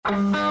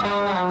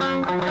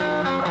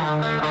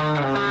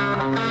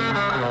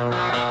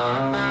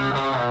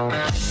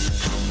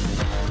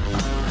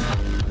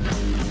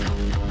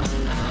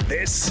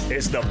This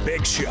is The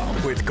Big Show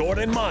with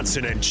Gordon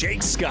Monson and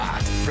Jake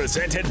Scott,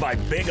 presented by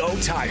Big O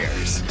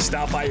Tires.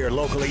 Stop by your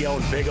locally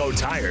owned Big O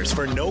Tires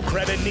for no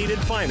credit needed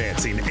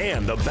financing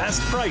and the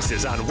best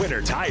prices on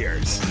winter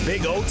tires.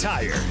 Big O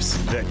Tires,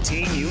 the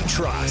team you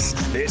trust.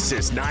 This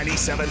is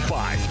 97.5,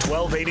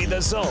 1280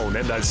 The Zone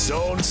and The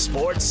Zone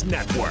Sports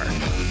Network.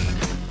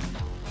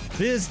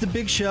 It is The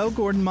Big Show.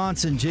 Gordon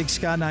Monson, Jake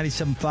Scott,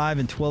 97.5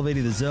 and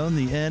 1280 The Zone.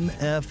 The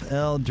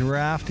NFL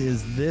Draft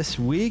is this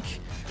week.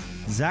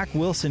 Zach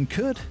Wilson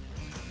could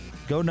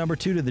go number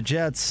 2 to the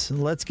Jets.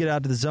 Let's get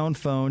out to the Zone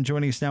phone.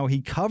 Joining us now,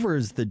 he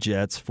covers the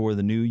Jets for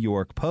the New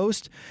York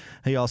Post.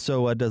 He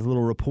also does a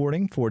little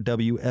reporting for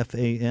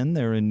WFAN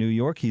there in New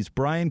York. He's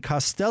Brian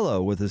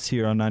Costello with us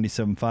here on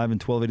 97.5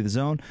 and 1280 The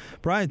Zone.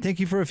 Brian, thank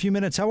you for a few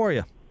minutes. How are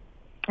you?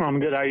 I'm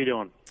good. How are you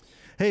doing?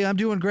 Hey, I'm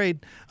doing great.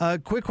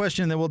 Quick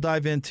question, then we'll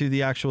dive into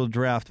the actual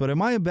draft. But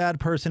am I a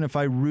bad person if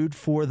I root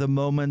for the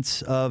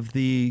moments of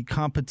the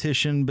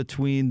competition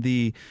between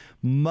the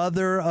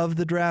mother of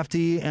the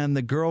draftee and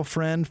the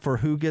girlfriend for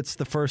who gets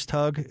the first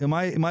hug? Am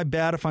I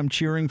bad if I'm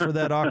cheering for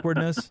that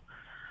awkwardness?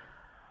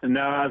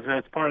 No,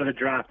 that's part of the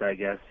draft, I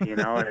guess. You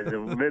know,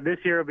 this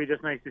year it'll be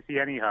just nice to see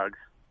any hugs.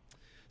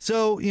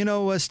 So,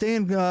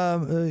 staying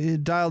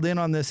dialed in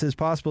on this as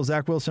possible.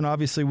 Zach Wilson,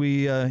 obviously,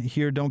 we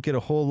here don't get a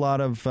whole lot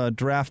of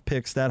draft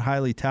picks that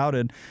highly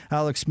touted.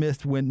 Alex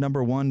Smith went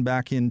number 1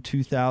 back in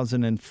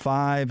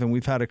 2005, and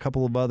we've had a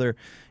couple of other,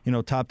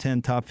 top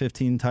 10, top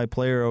 15 type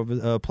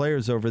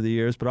players over the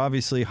years. But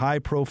obviously,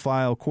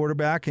 high-profile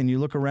quarterback, and you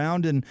look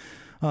around and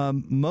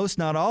most,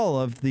 not all,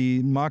 of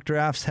the mock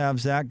drafts have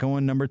Zach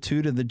going number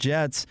 2 to the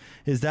Jets.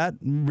 Is that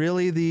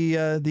really the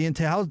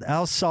intent?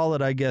 How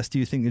solid, I guess, do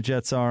you think the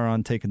Jets are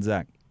on taking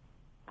Zach?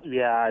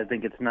 Yeah, I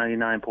think it's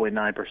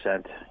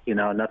 99.9%.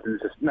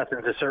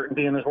 Nothing's a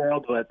certainty in this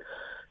world, but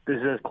this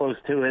is as close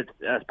to it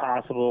as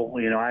possible.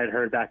 I had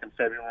heard back in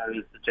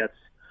February the Jets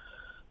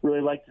really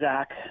liked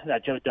Zach,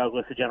 that Joe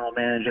Douglas, the general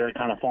manager, had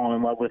kind of fallen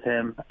in love with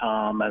him.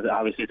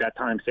 Obviously, at that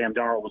time, Sam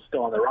Darnold was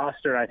still on the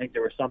roster. I think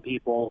there were some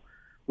people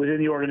within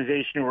the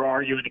organization who were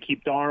arguing to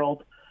keep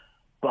Darnold.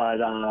 But,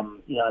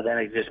 then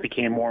it just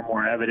became more and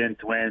more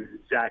evident when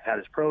Zach had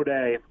his pro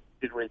day,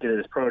 did what he did at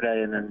his pro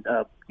day, and then,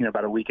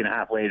 about a week and a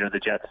half later, the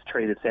Jets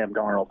traded Sam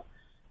Darnold.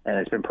 And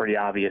it's been pretty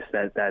obvious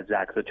that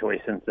Zach's the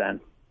choice since then.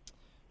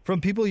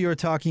 From people you're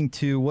talking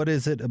to, what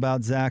is it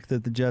about Zach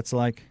that the Jets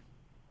like?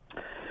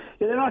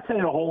 Yeah, they're not saying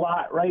a whole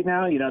lot right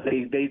now. They're not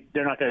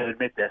going to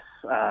admit this.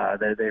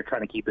 They're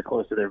trying to keep it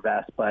close to their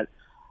vest. But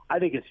I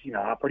think it's,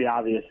 pretty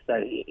obvious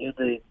that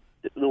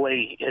the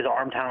way his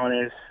arm talent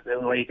is, the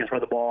way he can throw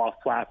the ball off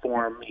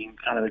platform, he can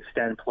kind of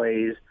extend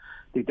plays.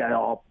 I think that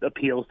all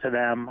appeals to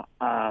them.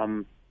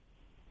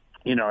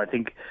 I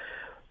think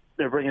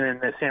they're bringing in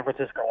the San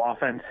Francisco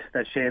offense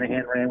that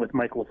Shanahan ran with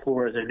Mike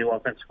LaFleur as their new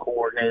offensive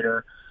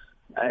coordinator.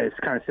 It's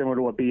kind of similar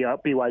to what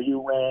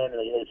BYU ran.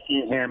 They've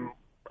seen him,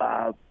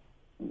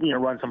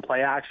 run some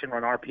play action,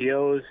 run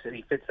RPOs, and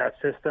he fits that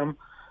system.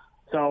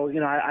 So,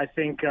 I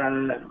think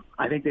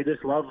they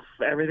just love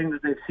everything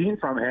that they've seen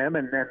from him,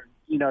 and then,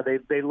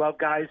 they love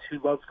guys who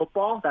love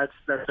football. That's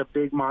a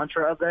big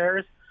mantra of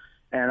theirs.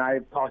 And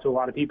I've talked to a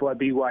lot of people at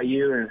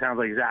BYU, and it sounds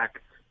like Zach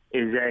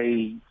is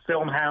a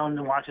film hound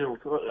and watches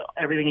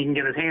everything he can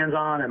get his hands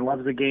on and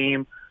loves the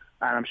game.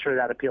 And I'm sure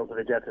that appeals to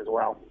the Jets as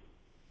well.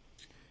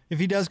 If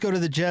he does go to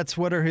the Jets,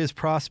 what are his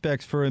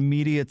prospects for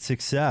immediate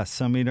success?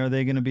 I mean, are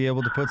they going to be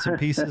able to put some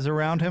pieces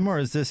around him, or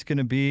is this going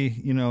to be,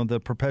 the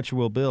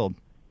perpetual build?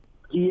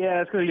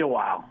 Yeah, it's going to be a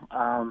while.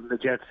 The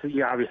Jets,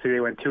 obviously they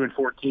went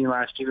 2-14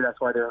 last year.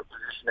 That's why they're in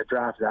position to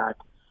draft Zach.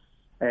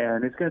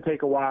 And it's going to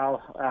take a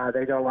while.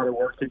 They got a lot of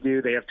work to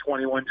do. They have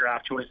 21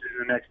 draft choices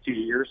in the next 2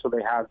 years, so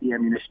they have the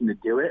ammunition to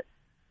do it.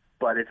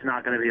 But it's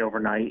not going to be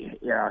overnight.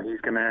 Yeah,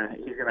 he's going to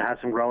have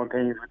some growing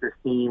pains with this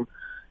team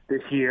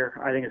this year.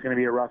 I think it's going to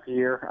be a rough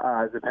year.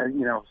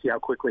 See how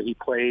quickly he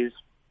plays.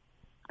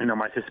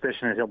 My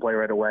suspicion is he'll play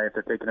right away if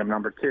they're taking him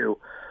number 2.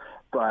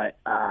 But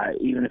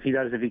even if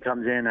he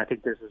comes in, I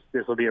think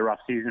this will be a rough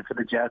season for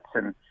the Jets.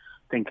 And I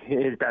think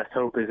his best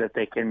hope is that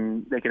they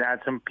can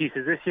add some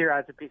pieces this year,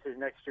 add some pieces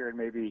next year, and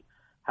maybe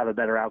have a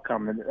better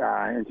outcome in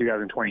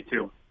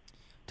 2022.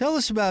 Tell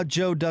us about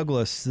Joe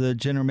Douglas, the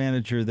general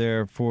manager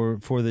there for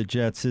the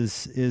Jets.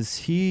 Is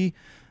he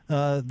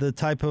the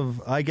type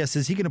of, I guess,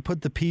 is he going to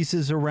put the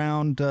pieces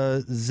around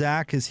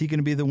Zach? Is he going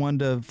to be the one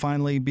to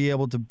finally be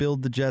able to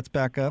build the Jets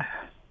back up?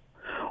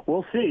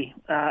 We'll see.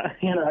 I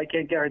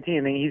can't guarantee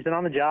anything. He's been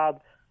on the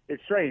job.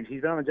 It's strange.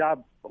 He's been on the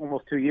job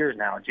almost 2 years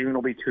now. June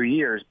will be 2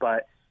 years.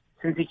 But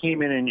since he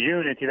came in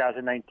June of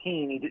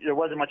 2019, there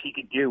wasn't much he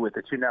could do with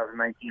the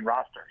 2019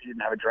 roster. He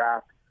didn't have a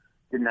draft,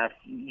 didn't have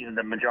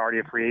the majority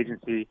of free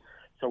agency.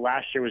 So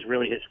last year was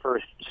really his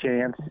first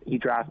chance. He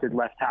drafted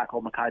left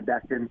tackle Mekhi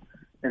Becton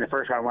in the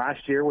first round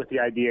last year with the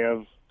idea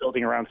of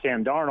building around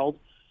Sam Darnold.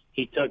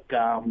 He took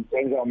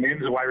Denzel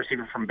Mims, a wide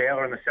receiver from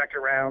Baylor, in the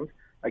second round.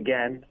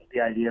 again,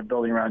 the idea of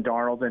building around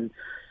Darnold. And,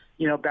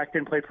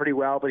 Becton played pretty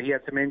well, but he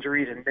had some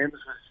injuries, and Mims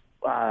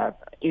was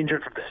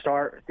injured from the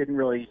start. Didn't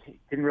really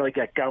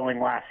get going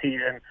last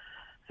season.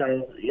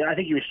 So I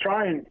think he was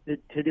trying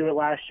to do it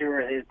last year.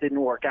 It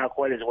didn't work out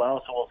quite as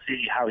well. So we'll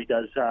see how he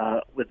does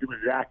with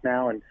Zach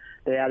now. And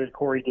they added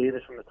Corey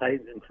Davis from the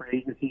Titans in free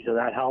agency, so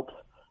that helps.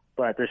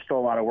 But there's still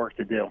a lot of work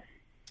to do.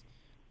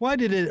 Why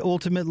did it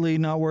ultimately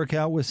not work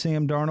out with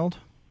Sam Darnold?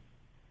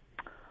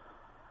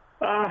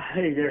 I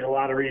think there's a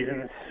lot of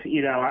reasons.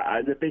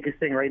 The biggest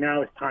thing right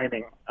now is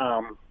timing.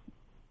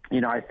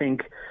 I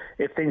think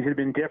if things had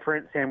been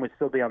different, Sam would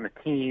still be on the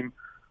team.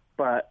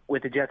 But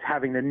with the Jets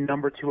having the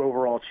number 2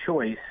 overall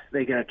choice,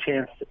 they get a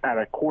chance at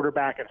a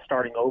quarterback and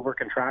starting over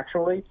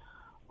contractually,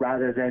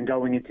 rather than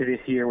going into this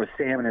year with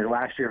Sam in his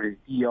last year of his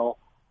deal.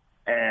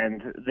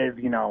 And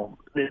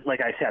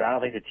like I said, I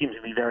don't think the team's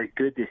going to be very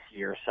good this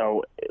year.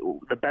 So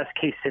the best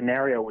case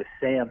scenario with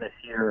Sam this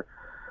year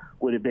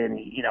would have been,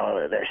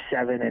 they're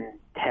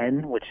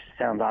 7-10, which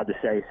sounds odd to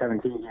say,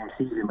 17-game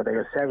season, but they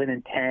go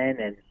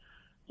 7-10, and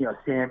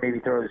Sam maybe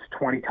throws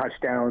 20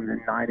 touchdowns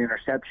and 9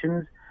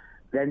 interceptions.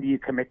 Then do you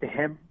commit to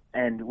him?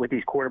 And with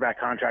these quarterback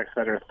contracts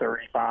that are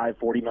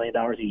 $35-40 million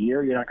a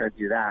year, you're not going to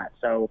do that.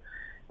 So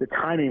the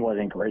timing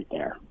wasn't great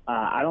there.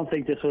 I don't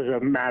think this was a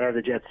matter of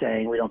the Jets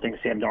saying we don't think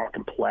Sam Darnold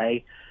can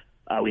play.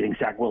 We think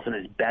Zach Wilson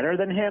is better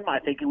than him. I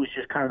think it was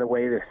just kind of the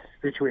way this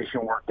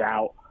situation worked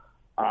out.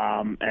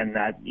 And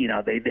that,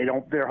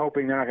 they're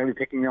hoping they're not going to be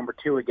picking number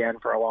 2 again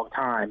for a long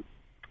time.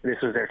 This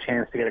was their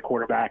chance to get a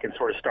quarterback and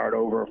sort of start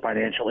over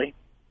financially.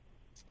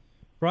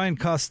 Brian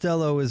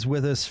Costello is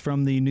with us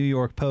from the New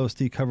York Post.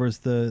 He covers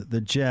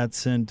the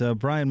Jets. And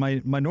Brian, my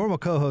normal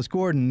co-host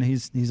Gordon,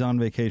 he's on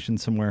vacation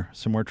somewhere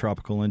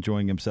tropical,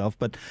 enjoying himself.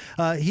 But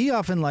he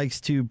often likes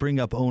to bring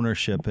up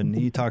ownership, and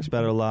he talks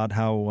about it a lot.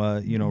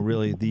 How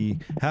really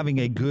having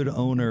a good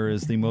owner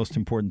is the most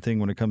important thing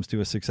when it comes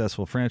to a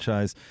successful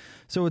franchise.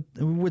 So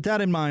with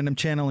that in mind, I'm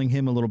channeling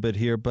him a little bit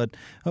here. But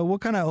what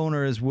kind of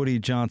owner is Woody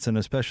Johnson,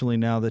 especially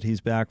now that he's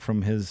back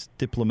from his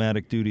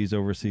diplomatic duties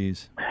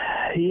overseas?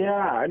 Yeah,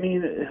 I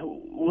mean,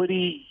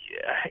 Woody,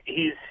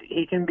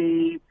 he can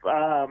be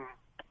a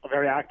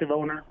very active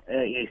owner.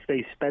 He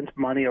spends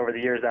money over the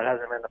years. That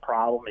hasn't been the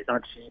problem. He's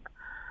not cheap.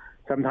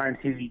 Sometimes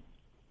he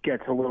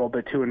gets a little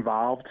bit too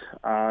involved.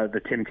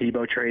 The Tim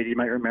Tebow trade, you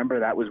might remember,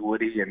 that was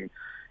Woody, and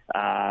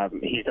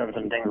he's done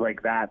some things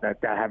like that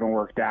haven't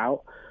worked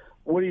out.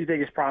 Woody's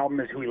biggest problem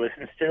is who he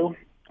listens to.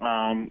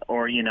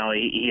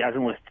 He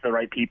hasn't listened to the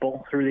right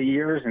people through the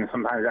years, and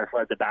sometimes that's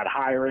led to bad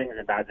hirings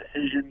and bad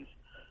decisions.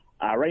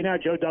 Right now,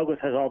 Joe Douglas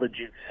has all the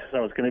juice,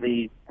 so it's going to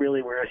be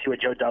really weird to see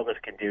what Joe Douglas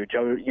can do.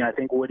 I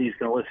think Woody's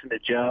going to listen to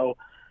Joe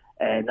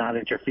and not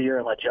interfere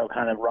and let Joe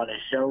kind of run his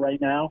show right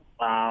now.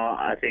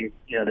 I think,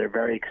 they're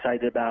very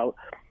excited about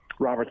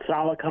Robert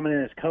Saleh coming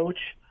in as coach.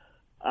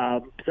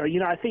 I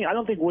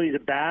don't think Woody's a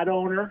bad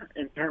owner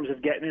in terms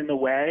of getting in the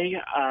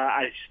way.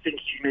 I just think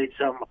he made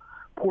some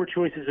poor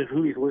choices of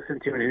who he's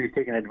listened to and who he's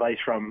taken advice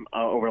from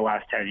over the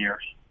last 10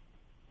 years.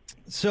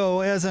 So,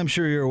 as I'm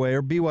sure you're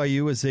aware,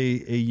 BYU is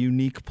a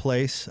unique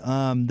place.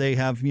 They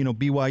have,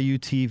 BYU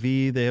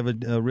TV. They have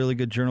a really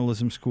good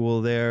journalism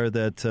school there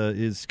that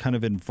is kind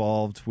of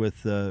involved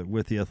with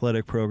the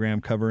athletic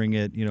program, covering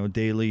it,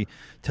 daily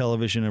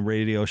television and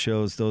radio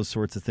shows, those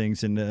sorts of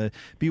things. And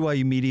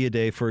BYU Media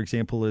Day, for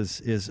example, it's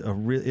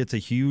a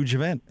huge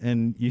event,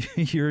 and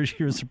you're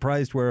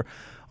surprised where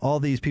all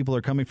these people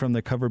are coming from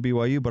that cover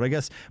BYU. But I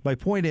guess my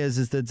point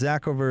is that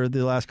Zach over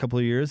the last couple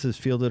of years has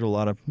fielded a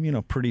lot of,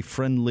 pretty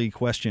friendly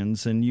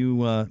questions. And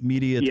you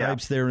media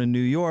types there in New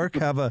York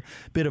have a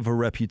bit of a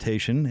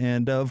reputation.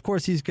 And, of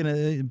course, he's going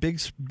to big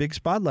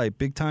spotlight,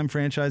 big-time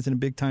franchise in a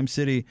big-time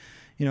city.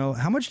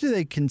 How much do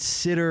they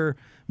consider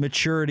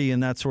maturity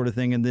and that sort of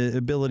thing and the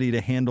ability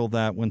to handle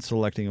that when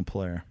selecting a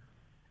player?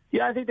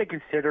 Yeah, I think they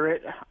consider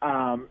it.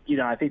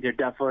 I think they're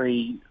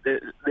definitely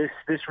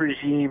this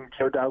regime,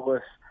 Joe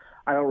Douglas,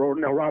 I don't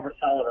know Robert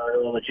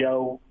Saleh, but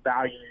Joe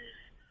values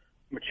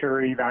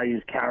maturity,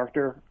 values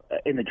character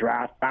in the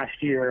draft. Last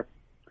year,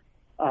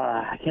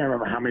 I can't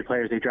remember how many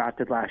players they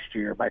drafted last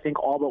year, but I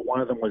think all but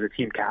one of them was a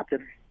team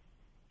captain.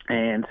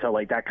 And so,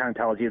 that kind of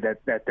tells you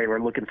that they were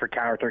looking for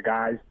character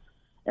guys.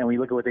 And when you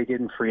look at what they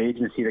did in free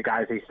agency, the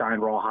guys they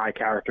signed were all high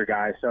character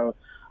guys. So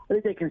I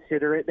think they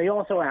consider it. They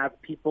also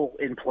have people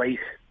in place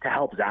to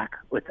help Zach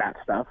with that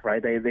stuff,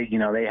 right? They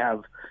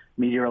have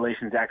media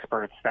relations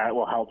experts that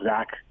will help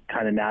Zach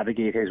kind of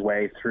navigate his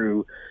way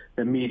through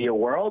the media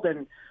world.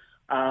 And,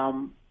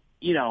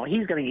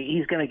 he's going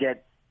to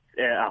get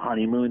a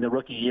honeymoon. The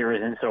rookie year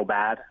isn't so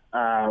bad.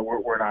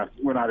 We're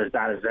not as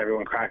bad as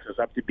everyone cracks us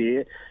up to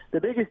be.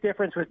 The biggest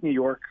difference with New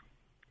York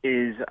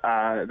is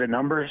the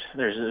numbers.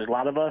 There's a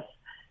lot of us.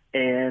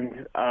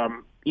 And,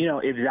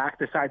 if Zach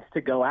decides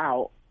to go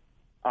out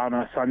on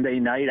a Sunday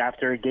night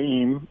after a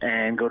game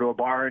and go to a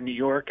bar in New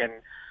York, and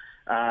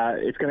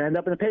it's going to end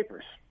up in the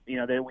papers.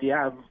 We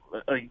have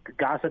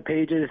gossip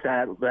pages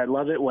that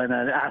love it when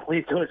an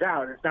athlete goes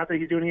out. It's not that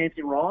he's doing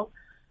anything wrong,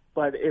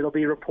 but it'll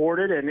be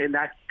reported, and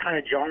that's kind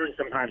of jarring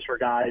sometimes for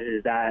guys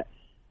is that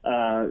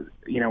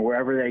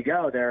wherever they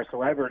go, they're a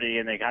celebrity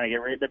and they kind of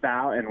get written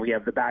about. And we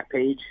have the back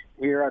page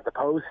here at the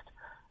Post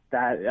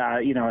that,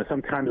 is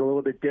sometimes a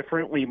little bit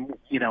different. And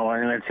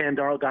when Sam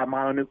Darnold got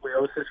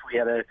mononucleosis, we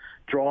had a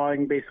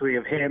drawing basically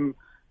of him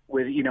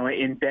with,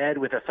 in bed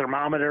with a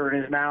thermometer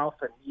in his mouth.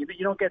 And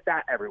you don't get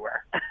that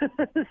everywhere.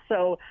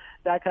 So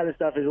that kind of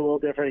stuff is a little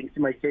different. It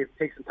might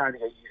take some time to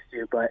get used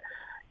to. But,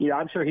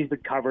 I'm sure he's been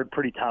covered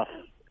pretty tough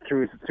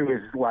through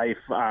his life,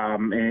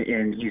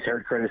 and he's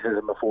heard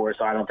criticism before,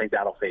 so I don't think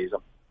that'll faze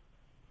him.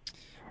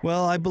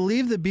 Well, I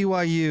believe that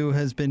BYU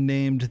has been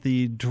named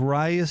the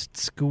driest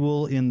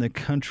school in the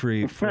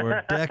country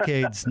for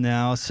decades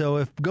now. So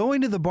if going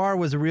to the bar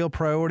was a real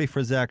priority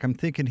for Zach, I'm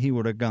thinking he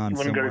would have gone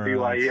somewhere else. Wouldn't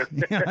go to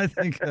BYU. Yeah, I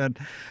think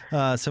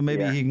that. So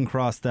maybe he can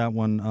cross that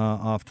one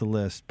off the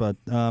list. But,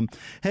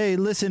 hey,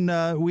 listen,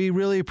 we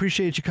really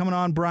appreciate you coming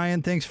on,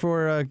 Brian. Thanks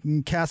for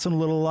casting a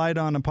little light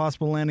on a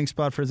possible landing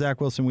spot for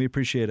Zach Wilson. We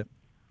appreciate it.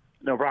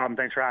 No problem.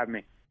 Thanks for having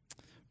me.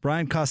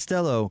 Brian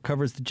Costello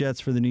covers the Jets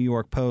for the New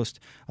York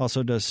Post.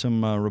 Also does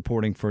some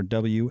reporting for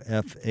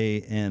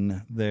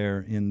WFAN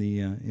there in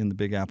the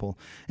Big Apple.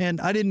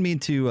 And I didn't mean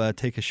to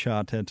take a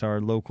shot at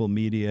our local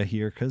media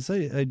here because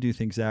I do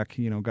think Zach,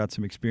 got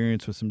some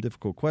experience with some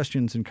difficult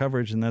questions and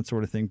coverage and that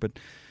sort of thing. But,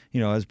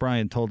 as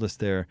Brian told us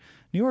there,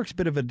 New York's a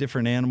bit of a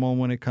different animal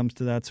when it comes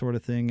to that sort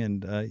of thing.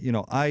 And,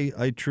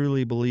 I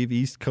truly believe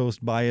East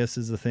Coast bias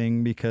is a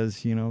thing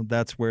because,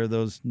 that's where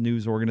those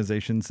news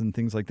organizations and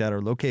things like that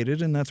are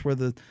located. And that's where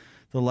the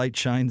light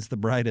shines the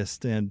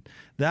brightest. And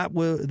that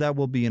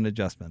will be an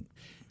adjustment.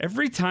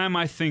 Every time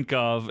I think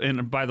of,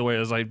 and by the way,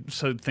 as I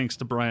said, thanks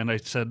to Brian, I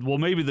said, well,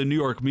 maybe the New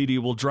York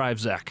media will drive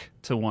Zach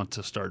to want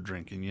to start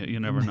drinking. You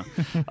never know.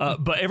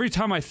 But every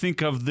time I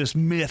think of this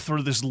myth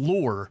or this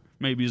lore,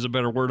 maybe is a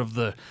better word, of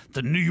the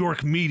New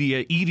York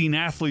media eating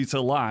athletes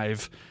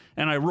alive,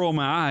 and I roll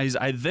my eyes,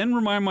 I then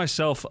remind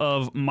myself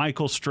of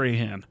Michael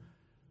Strahan.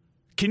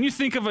 Can you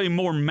think of a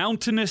more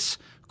mountainous,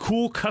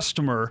 cool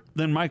customer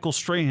than Michael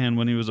Strahan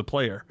when he was a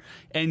player?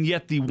 And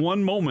yet the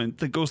one moment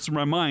that goes through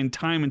my mind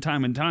time and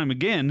time and time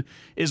again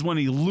is when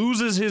he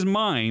loses his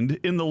mind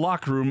in the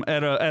locker room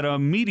at a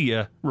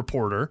media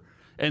reporter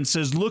and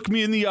says, look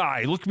me in the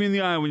eye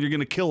when you're going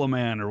to kill a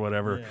man or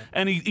whatever. Yeah.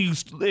 And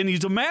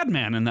he's a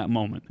madman in that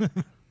moment.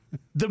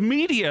 The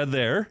media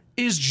there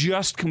is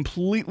just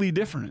completely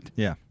different.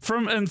 Yeah.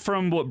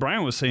 From what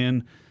Brian was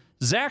saying,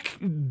 Zach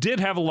did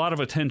have a lot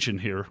of attention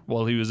here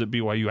while he was at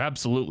BYU,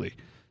 absolutely.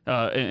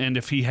 And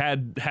if he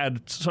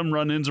had some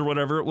run-ins or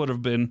whatever, it would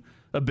have been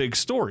a big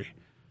story.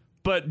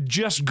 But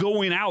just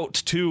going out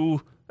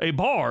to a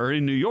bar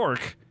in New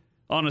York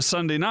on a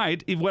Sunday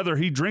night, whether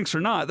he drinks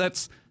or not,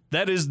 that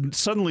is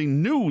suddenly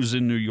news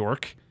in New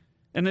York.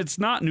 And it's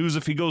not news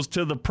if he goes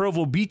to the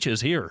Provo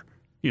beaches here,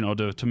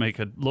 to make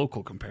a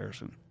local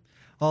comparison.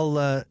 I'll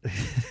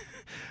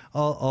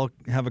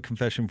have a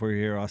confession for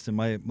you here, Austin.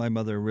 My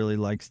mother really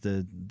likes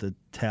the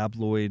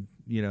tabloid,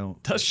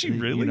 Does she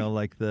really?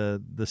 Like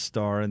the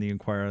Star and the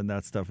Inquirer and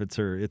that stuff. It's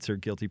her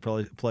guilty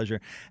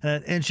pleasure,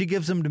 and she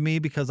gives them to me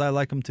because I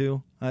like them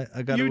too. I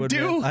got to admit,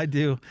 do? I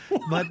do.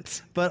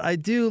 What? But I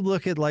do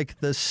look at like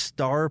the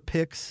Star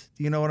pics.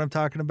 You know what I'm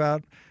talking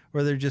about?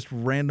 Where they're just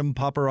random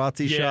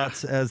paparazzi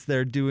shots as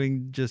they're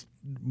doing just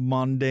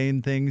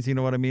mundane things. You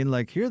know what I mean?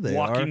 Like here they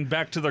are walking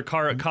back to their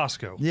car at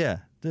Costco. Yeah.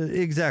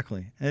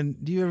 Exactly.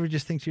 And do you ever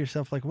just think to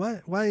yourself, like,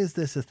 why is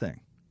this a thing?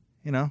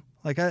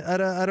 Like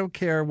I don't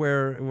care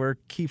where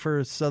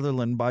Kiefer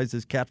Sutherland buys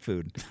his cat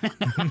food.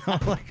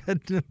 Like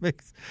it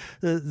makes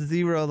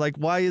zero. Like,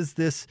 why is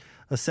this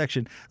a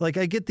section? Like,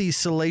 I get these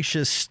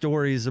salacious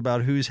stories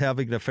about who's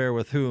having an affair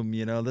with whom.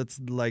 That's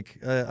like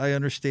I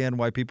understand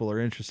why people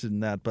are interested in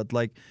that. But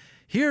like,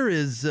 here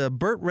is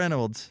Burt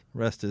Reynolds,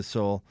 rest his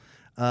soul.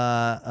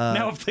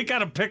 Now, if they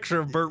got a picture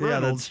of Burt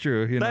Reynolds, that's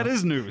true. That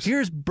is news.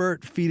 Here's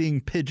Burt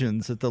feeding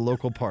pigeons at the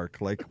local park.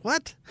 Like,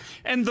 what?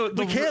 And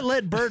we can't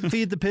let Burt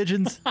feed the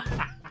pigeons.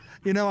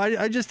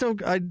 I just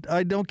don't.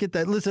 I don't get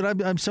that. Listen,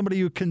 I'm somebody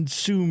who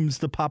consumes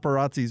the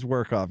paparazzi's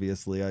work.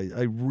 Obviously,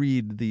 I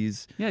read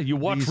these. Yeah, you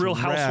watch Real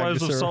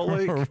Housewives of Salt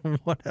Lake or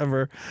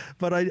whatever.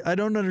 But I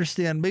don't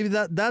understand. Maybe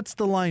that's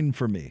the line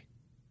for me.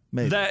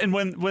 Maybe that, and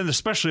when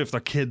especially if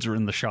the kids are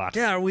in the shot.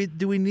 Yeah,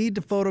 do we need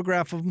to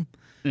photograph them?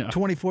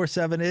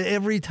 24/7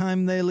 every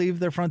time they leave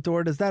their front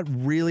door? Does that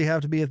really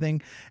have to be a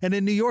thing? And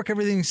in New York,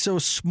 everything's so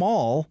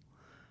small.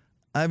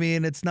 I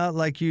mean, it's not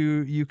like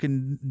you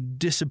can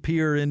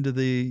disappear into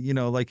the,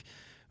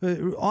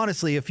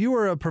 honestly, if you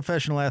were a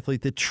professional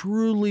athlete that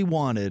truly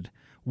wanted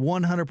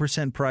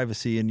 100%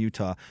 privacy in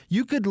Utah,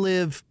 you could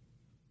live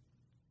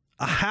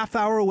a half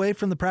hour away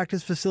from the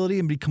practice facility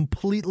and be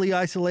completely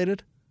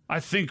isolated.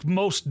 I think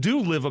most do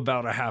live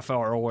about a half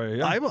hour away.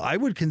 Yeah. I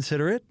would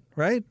consider it,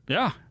 right?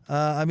 Yeah.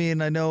 I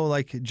mean, I know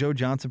like Joe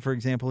Johnson, for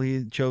example,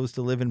 he chose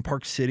to live in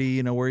Park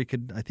City, where he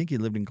could, I think he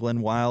lived in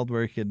Glen Wild,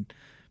 where he could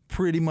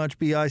pretty much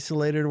be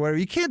isolated or whatever.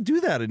 You can't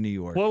do that in New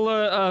York.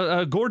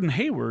 Well, Gordon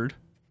Hayward,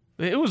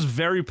 it was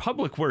very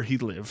public where he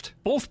lived,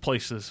 both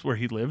places where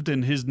he lived,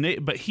 and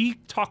but he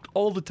talked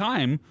all the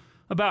time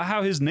about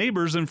how his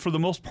neighbors and for the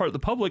most part the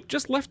public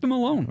just left him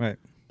alone. Right.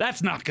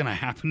 That's not going to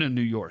happen in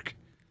New York.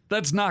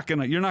 You're not going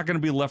to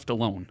be left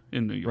alone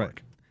in New York.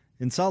 Right.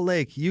 In Salt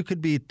Lake, you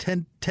could be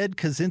Ted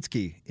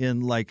Kaczynski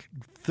in like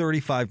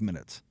 35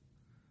 minutes.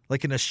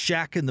 Like in a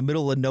shack in the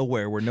middle of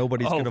nowhere where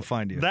nobody's going to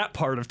find you. That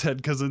part of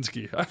Ted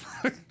Kaczynski.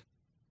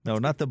 No,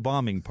 not the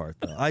bombing part,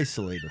 the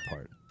isolated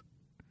part.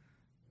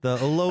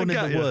 The alone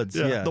in the woods.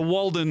 Yeah. The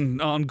Walden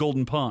on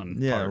Golden Pond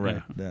Yeah, part.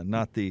 right. Yeah,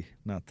 not the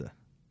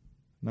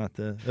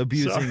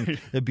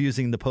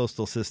abusing the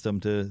postal system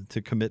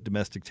to commit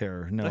domestic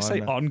terror. No, Did I say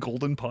on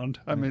Golden Pond?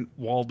 I mean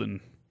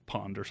Walden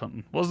Pond or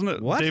something. Wasn't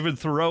it What? David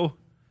Thoreau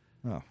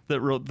Oh. that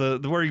wrote the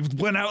where he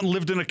went out and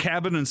lived in a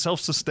cabin and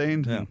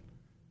self-sustained? Yeah.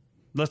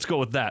 Let's go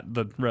with that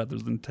rather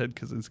than Ted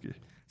Kaczynski.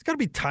 It's got to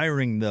be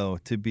tiring, though,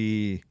 to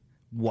be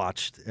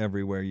watched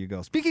everywhere you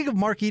go. Speaking of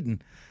Mark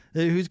Eaton,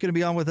 who's going to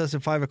be on with us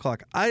at 5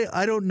 o'clock,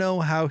 I don't know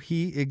how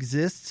he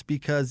exists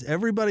because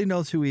everybody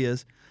knows who he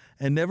is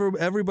and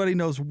everybody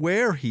knows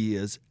where he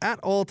is at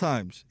all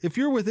times. If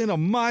you're within a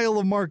mile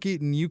of Mark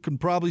Eaton, you can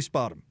probably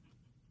spot him.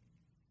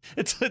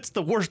 It's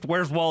the worst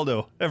Where's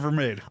Waldo ever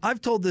made.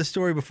 I've told this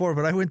story before,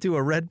 but I went to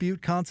a Red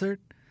Butte concert.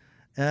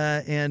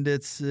 And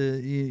it's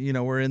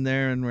we're in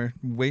there and we're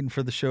waiting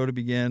for the show to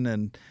begin,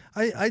 and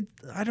I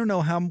don't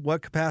know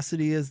what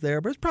capacity is there,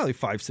 but it's probably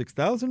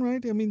 5,000-6,000,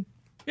 right? I mean,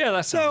 Yeah,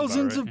 that's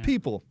thousands of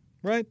people,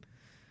 right?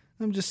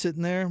 I'm just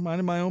sitting there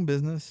minding my own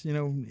business,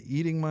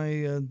 eating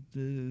my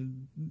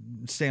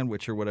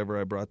sandwich or whatever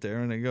I brought there,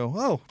 and I go,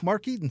 "Oh,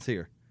 Mark Eaton's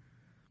here,"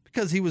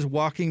 because he was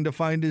walking to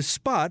find his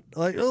spot,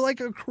 like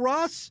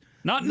across,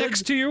 Not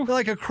next to you,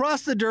 like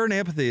across the Dern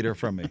Amphitheater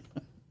from me.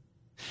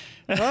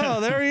 Oh,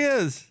 there he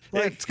is.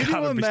 Like, It's can you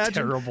gotta be imagine?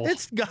 terrible.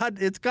 It's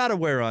got to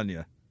wear on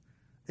you.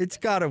 It's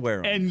got to wear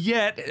on. and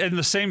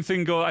the same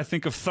thing I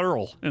think of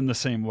Thurl in the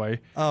same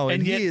way. Oh,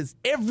 and yet he is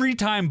every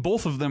time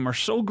both of them are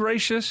so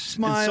gracious,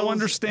 Smiles and so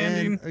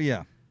understanding. and-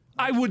 yeah.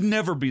 I would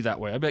never be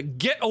that way. I'd be like,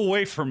 get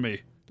away from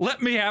me.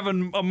 Let me have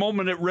a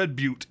moment at Red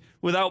Butte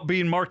without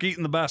being Mark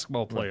Eaton, the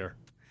basketball player.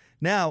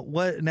 Now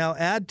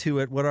add to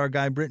it what our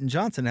guy Britton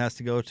Johnson has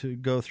to go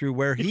through,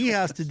 where he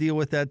has to deal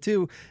with that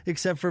too.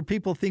 Except for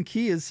people think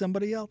he is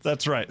somebody else.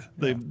 That's right.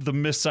 The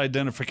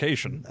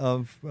misidentification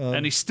of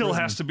and he still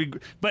has to be.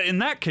 But in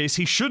that case,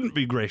 he shouldn't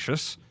be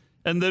gracious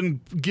and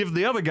then give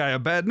the other guy a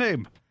bad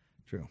name.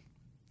 True.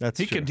 That's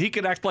He true.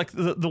 could act like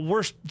the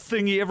worst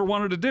thing he ever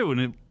wanted to do,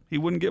 and he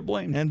wouldn't get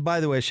blamed. And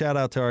by the way, shout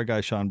out to our guy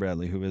Sean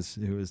Bradley, who is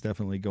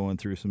definitely going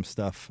through some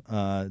stuff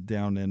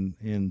down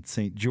in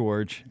St.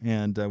 George.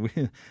 And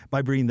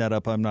by bringing that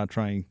up, I'm not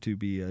trying to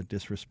be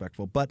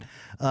disrespectful, but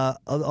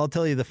I'll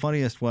tell you the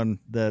funniest one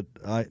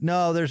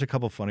there's a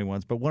couple funny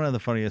ones, but one of the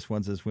funniest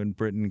ones is when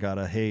Britton got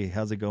a "Hey,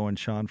 how's it going,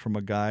 Sean?" from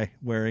a guy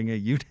wearing a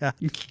Utah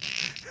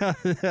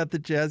at the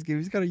Jazz game.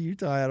 He's got a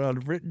Utah hat on.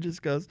 Britton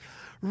just goes,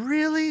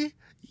 "Really?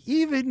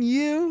 Even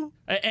you?"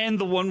 And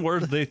the one where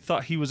they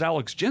thought he was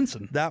Alex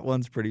Jensen. That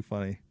one's pretty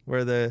funny.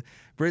 Where the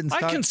Britton's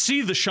I can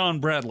see the Sean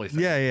Bradley thing.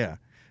 Yeah.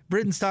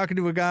 Britton's talking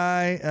to a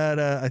guy at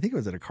I think it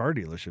was at a car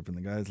dealership, and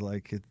the guy's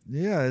like,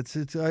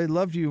 "It's I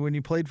loved you when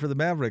you played for the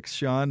Mavericks,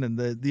 Sean." And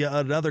the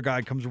another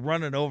guy comes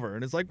running over,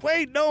 and it's like,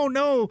 "Wait,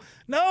 no,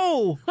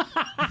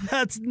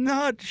 that's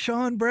not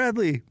Sean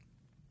Bradley.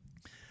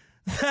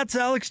 That's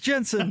Alex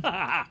Jensen."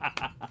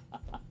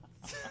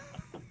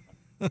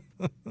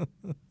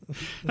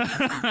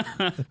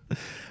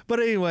 But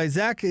anyway,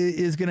 Zach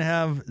is going to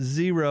have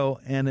zero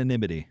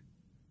anonymity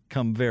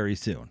come very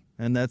soon.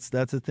 And that's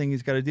the thing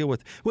he's got to deal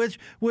with. Which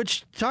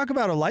talk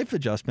about a life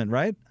adjustment,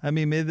 right? I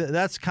mean, maybe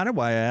that's kind of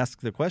why I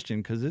asked the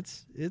question, because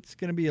it's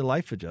going to be a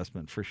life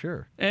adjustment for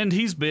sure. And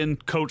he's been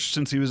coached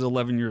since he was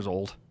 11 years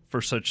old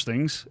for such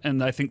things,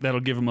 and I think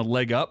that'll give him a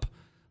leg up.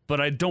 But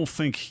I don't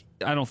think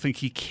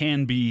he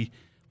can be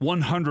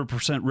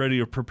 100% ready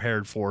or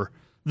prepared for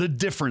the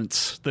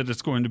difference that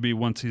it's going to be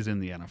once he's in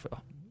the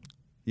NFL.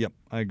 Yep,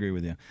 I agree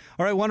with you.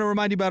 All right, want to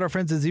remind you about our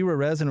friends at Zero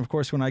Res. And, of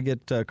course, when I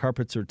get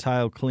carpets or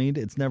tile cleaned,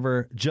 it's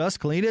never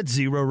just cleaned. It's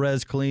Zero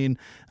Res clean,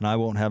 and I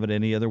won't have it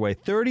any other way.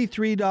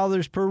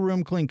 $33 per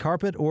room clean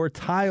carpet or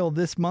tile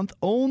this month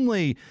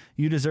only.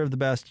 You deserve the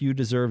best. You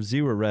deserve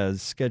Zero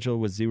Res. Schedule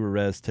with Zero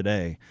Res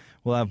today.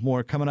 We'll have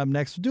more coming up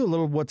next. We'll do a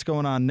little what's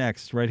going on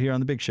next right here on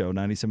The Big Show,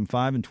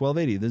 97.5 and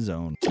 1280 The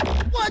Zone.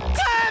 What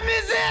time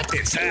is it?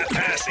 It's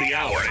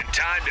 5:30 and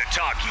time to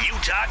talk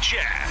Utah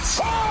Jazz.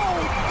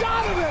 Oh,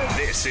 Donovan!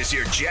 This is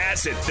your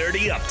Jazz at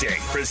 30 update,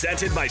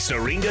 presented by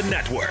Syringa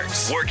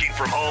Networks. Working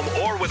from home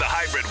or with a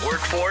hybrid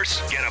workforce?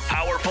 Get a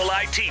powerful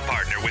IT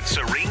partner with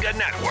Syringa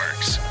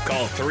Networks.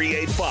 Call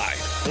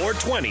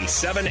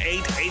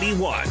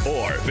 385-420-7881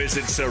 or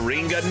visit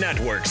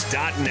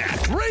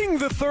syringanetworks.net. Ring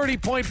the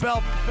 30-point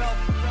bell.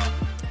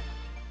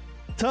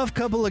 Tough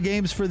couple of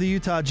games for the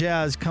Utah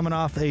Jazz, coming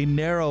off a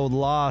narrow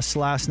loss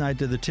last night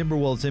to the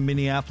Timberwolves in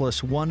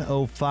Minneapolis,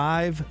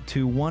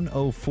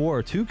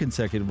 105-104. 2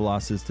 consecutive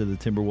losses to the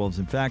Timberwolves.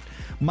 In fact,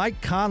 Mike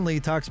Conley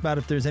talks about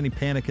if there's any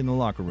panic in the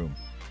locker room.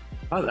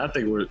 I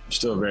think we're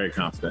still very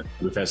confident.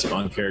 We've had some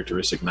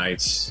uncharacteristic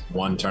nights.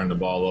 One turned the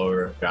ball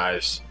over,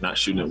 guys not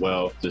shooting it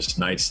well. Just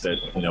nights that,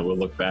 we'll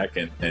look back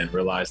and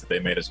realize that they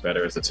made us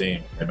better as a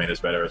team. They made us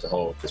better as a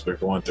whole because we're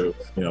going through,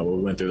 we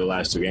went through the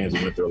last 2 games.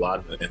 We went through a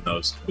lot in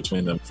those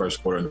between the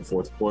first quarter and the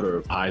fourth quarter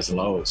of highs and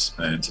lows.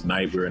 And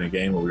tonight we were in a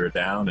game where we were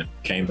down and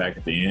came back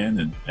at the end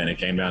and it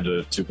came down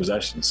to 2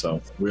 possessions.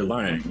 So we're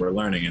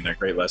learning and they're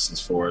great lessons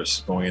for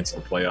us going into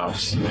the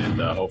playoffs. And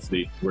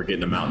hopefully we're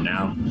getting them out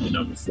now,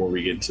 before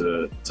we get to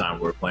the time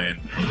we're playing,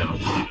 even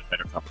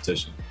better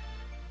competition.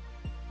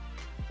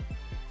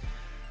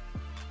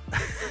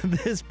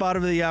 This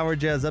bottom of the hour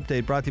Jazz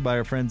update brought to you by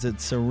our friends at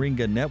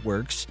Syringa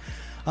Networks.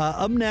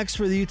 Up next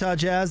for the Utah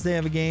Jazz, they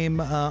have a game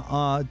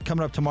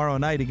coming up tomorrow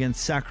night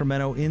against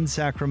Sacramento in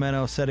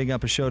Sacramento, setting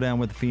up a showdown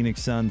with the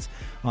Phoenix Suns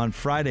on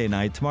Friday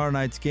night. Tomorrow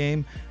night's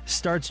game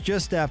starts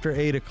just after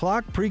 8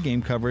 o'clock.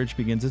 Pre-game coverage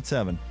begins at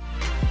 7.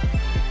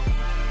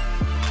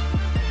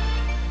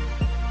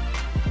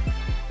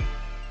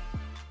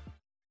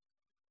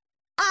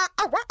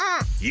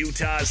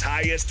 Utah's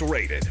highest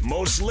rated,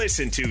 most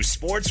listened to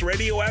sports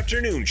radio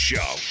afternoon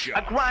show.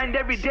 I grind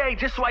every day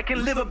just so I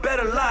can live a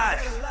better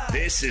life.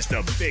 This is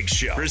The Big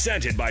Show,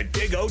 presented by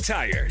Big O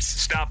Tires.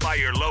 Stop by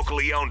your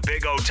locally owned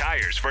Big O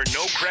Tires for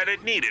no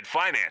credit needed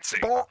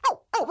financing.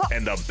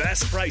 And the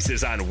best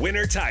prices on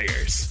winter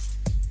tires.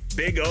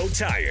 Big O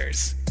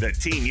Tires, the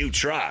team you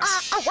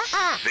trust.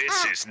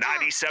 This is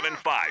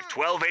 97.5,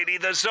 1280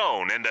 The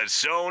Zone and the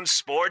Zone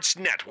Sports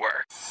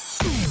Network.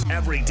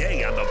 Every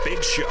day on The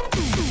Big Show.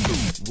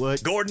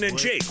 Gordon and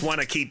Jake want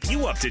to keep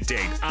you up to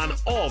date on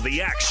all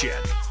the action,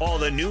 all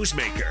the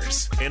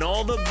newsmakers, and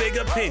all the big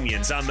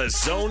opinions on the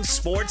Zone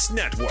Sports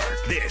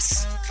Network.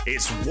 This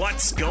is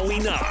What's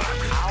Going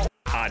On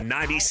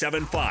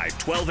 97.5,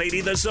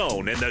 1280 The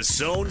Zone and the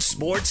Zone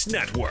Sports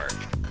Network.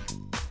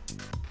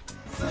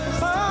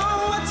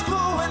 Oh, what's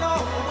going on?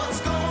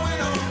 What's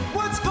going on?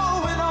 What's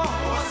going on?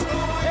 What's going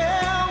on?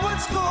 Yeah,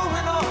 what's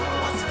going on?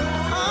 What's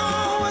going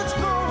on? What's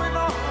going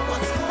on?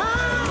 What's going on?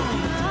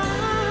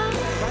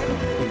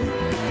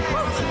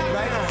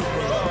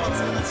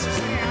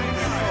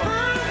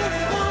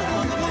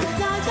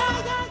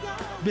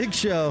 Big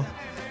Show.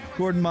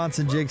 Gordon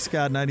Monson, Jake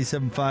Scott, 97.5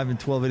 and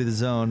 1280 The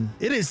Zone.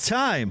 It is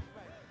time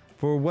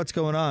for What's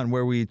Going On,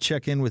 where we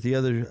check in with the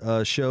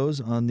other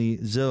shows on the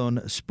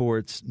Zone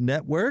Sports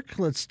Network.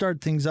 Let's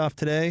start things off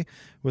today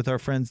with our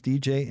friends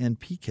DJ and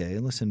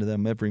PK. Listen to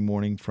them every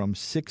morning from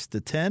 6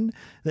 to 10.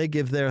 They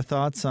give their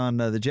thoughts on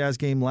the Jazz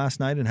game last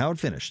night and how it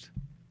finished.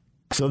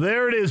 So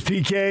there it is,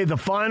 PK, the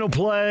final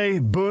play.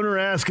 Booner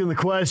asking the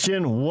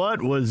question,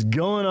 what was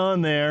going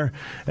on there?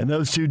 And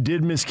those two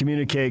did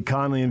miscommunicate,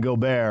 Conley and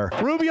Gobert.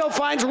 Rubio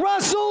finds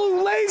Russell,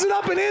 who lays it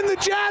up and in. The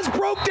Jazz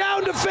broke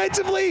down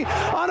defensively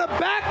on a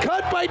back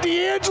cut by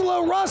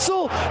D'Angelo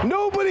Russell.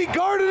 Nobody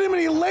guarded him,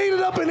 and he laid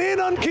it up and in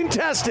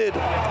uncontested.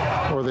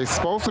 Were they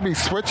supposed to be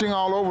switching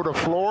all over the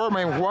floor?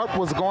 I mean, what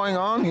was going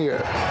on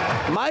here?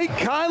 Mike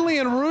Conley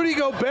and Rudy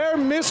Gobert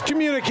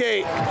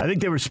miscommunicate. I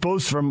think they were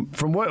supposed, from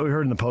what we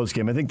heard in the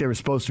postgame, I think they were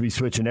supposed to be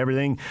switching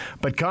everything.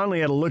 But Conley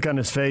had a look on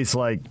his face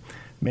like,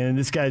 man,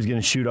 this guy's going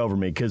to shoot over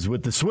me. Because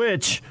with the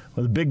switch,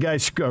 with a big guy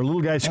or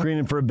little guy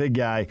screening for a big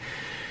guy,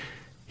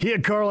 he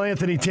had Karl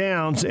Anthony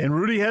Towns, and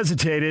Rudy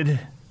hesitated.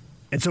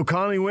 And so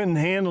Conley went and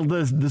handled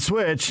the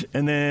switch,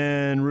 and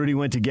then Rudy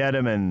went to get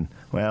him. And,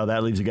 well,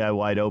 that leaves a guy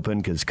wide open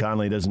because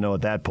Conley doesn't know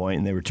at that point,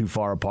 and they were too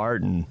far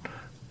apart. And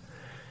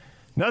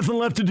nothing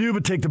left to do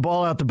but take the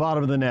ball out the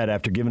bottom of the net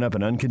after giving up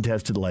an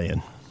uncontested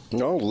lay-in.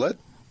 No, let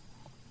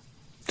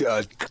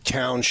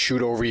Towns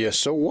shoot over you.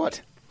 So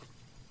what?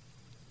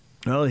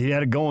 Well, he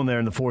had it going there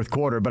in the fourth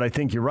quarter, but I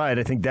think you're right.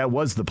 I think that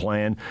was the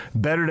plan.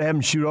 Better to have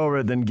him shoot over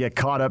it than get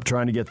caught up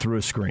trying to get through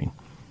a screen.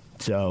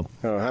 So,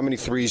 how many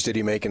threes did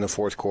he make in the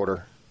fourth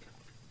quarter?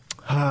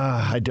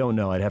 I don't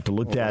know. I'd have to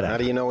look that up. How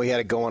do you know he had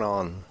it going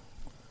on?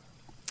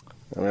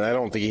 I mean, I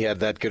don't think he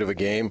had that good of a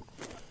game.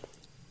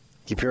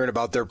 Keep hearing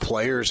about their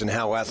players and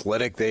how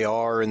athletic they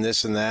are and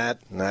this and that.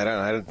 And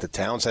the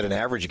Towns had an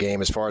average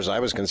game as far as I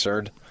was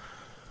concerned.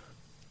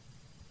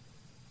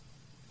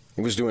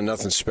 He was doing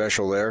nothing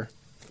special there.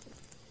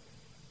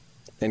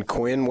 And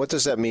Quinn, what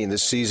does that mean?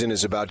 This season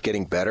is about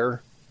getting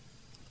better?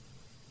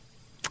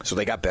 So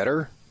they got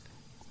better?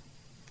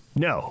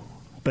 No,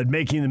 but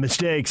making the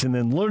mistakes and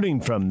then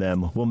learning from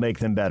them will make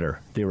them better,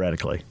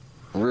 theoretically.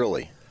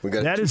 Really? We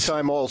got a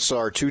two-time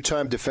All-Star,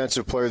 two-time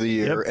Defensive Player of the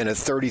Year, and a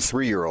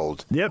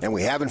 33-year-old. Yep. And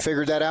we haven't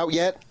figured that out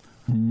yet?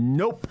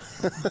 Nope.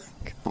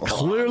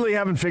 Clearly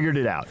haven't figured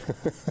it out.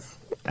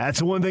 That's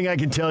the one thing I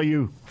can tell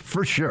you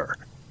for sure.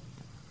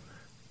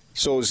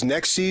 So is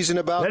next season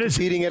about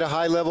competing at a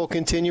high level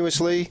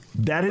continuously?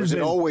 Or is it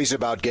always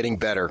about getting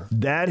better?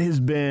 That has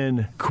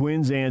been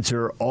Quinn's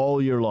answer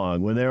all year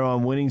long. When they're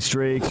on winning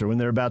streaks or when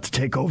they're about to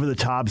take over the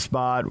top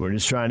spot, we're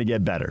just trying to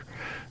get better.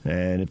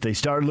 And if they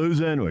start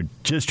losing, we're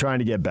just trying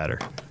to get better.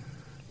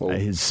 Well,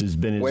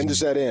 when does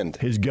that end?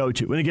 His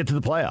go-to. When they get to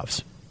the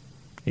playoffs.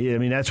 I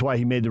mean, that's why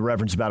he made the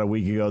reference about a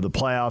week ago. The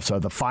playoffs are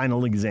the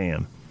final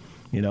exam.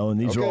 And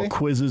these are all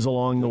quizzes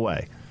along the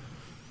way.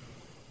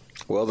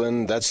 Well,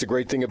 then that's the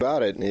great thing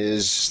about it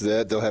is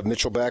that they'll have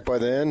Mitchell back by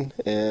then,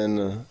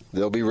 and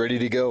they'll be ready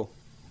to go.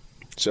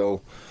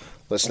 So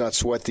let's not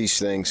sweat these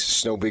things.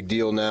 It's no big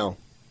deal now.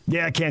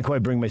 Yeah, I can't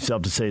quite bring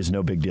myself to say it's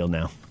no big deal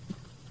now.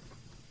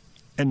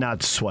 And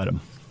not sweat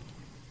them.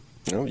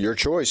 Your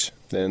choice.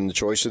 And the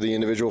choice of the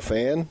individual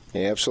fan,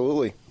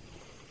 absolutely.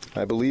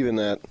 I believe in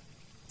that.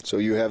 So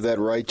you have that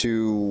right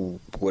to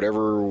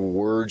whatever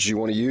words you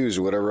want to use,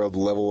 whatever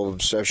level of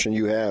obsession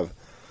you have.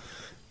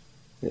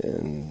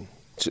 And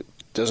it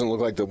doesn't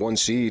look like the 1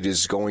 seed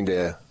is going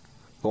to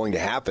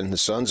happen. The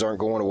Suns aren't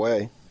going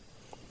away.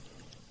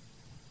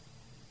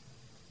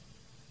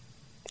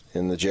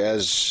 And the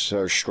Jazz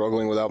are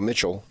struggling without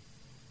Mitchell.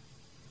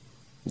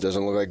 It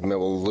doesn't look like,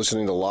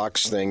 listening to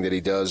Locke's thing that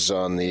he does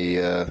on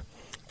the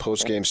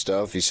post-game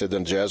stuff, he said the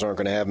Jazz aren't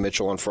going to have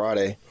Mitchell on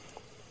Friday.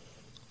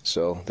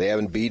 So they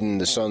haven't beaten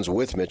the Suns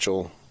with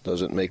Mitchell.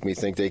 Doesn't make me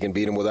think they can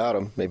beat him without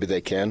him. Maybe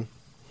they can.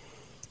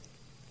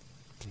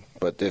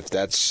 But if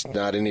that's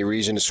not any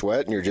reason to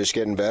sweat and you're just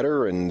getting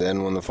better, and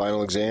then when the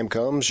final exam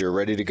comes, you're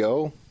ready to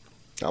go,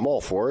 I'm all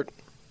for it.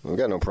 I've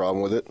got no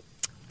problem with it.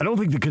 I don't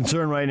think the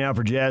concern right now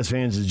for Jazz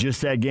fans is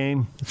just that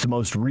game. It's the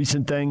most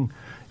recent thing.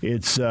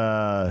 It's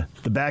the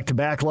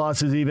back-to-back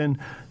losses even.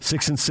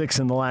 6-6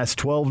 in the last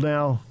 12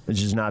 now. It's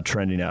just not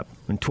trending up.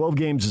 And 12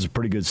 games is a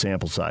pretty good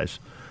sample size.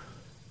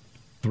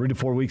 3 to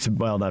 4 weeks,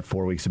 well, not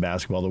 4 weeks of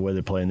basketball the way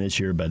they're playing this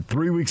year, but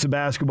 3 weeks of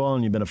basketball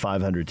and you've been a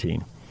 500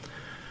 team.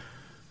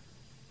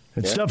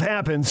 And stuff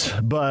happens,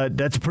 but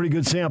that's a pretty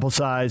good sample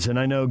size, and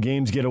I know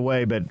games get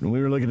away, but we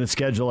were looking at the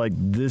schedule, like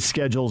this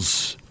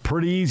schedule's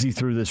pretty easy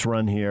through this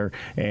run here,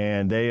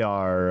 and they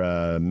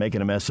are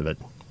making a mess of it.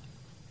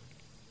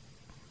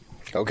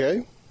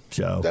 Okay.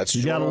 So that's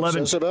you got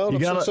 11.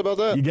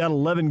 You got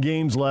 11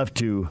 games left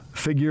to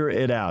figure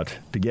it out,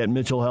 to get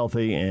Mitchell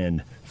healthy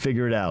and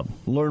figure it out.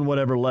 Learn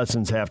whatever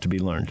lessons have to be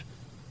learned.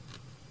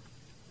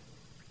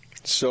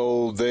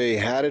 So they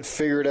had it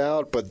figured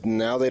out, but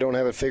now they don't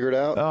have it figured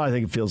out? Oh, I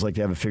think it feels like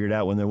they have it figured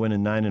out when they're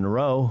winning 9 in a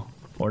row,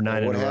 or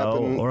 9 in a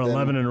row, or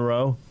 11 in a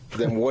row.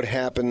 Then what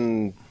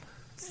happened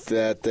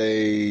that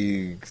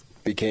they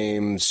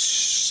became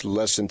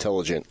less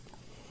intelligent?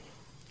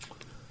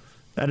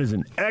 That is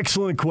an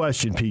excellent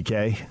question,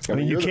 PK. I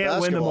mean, you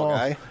can't win them all.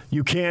 Guy.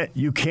 You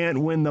can't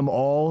win them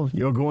all.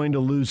 You're going to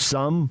lose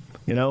some.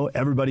 You know,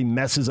 everybody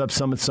messes up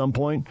some at some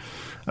point.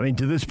 I mean,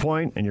 to this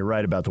point, and you're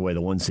right about the way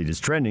the 1 seed is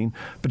trending,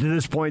 but to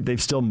this point,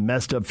 they've still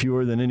messed up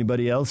fewer than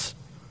anybody else.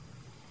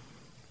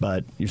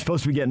 But you're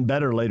supposed to be getting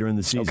better later in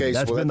the season. Okay,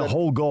 that's been the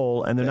whole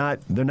goal, and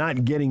they're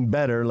not getting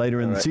better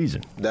later in the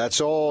season.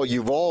 That's all.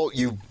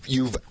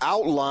 You've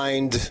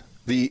outlined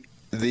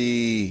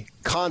the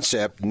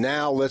concept.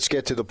 Now let's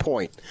get to the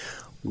point.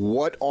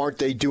 What aren't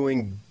they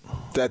doing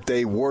that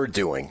they were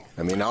doing?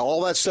 I mean,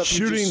 all that stuff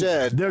you just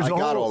said, I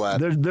got all that.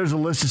 There's a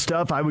list of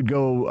stuff. I would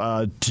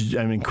go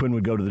Quinn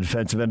would go to the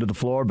defensive end of the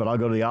floor, but I'll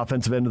go to the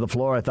offensive end of the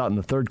floor. I thought in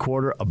the third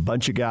quarter, a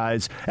bunch of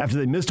guys, after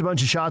they missed a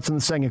bunch of shots in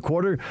the second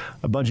quarter,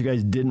 a bunch of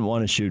guys didn't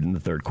want to shoot in the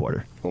third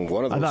quarter. Well,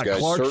 one of those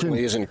guys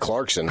certainly isn't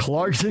Clarkson.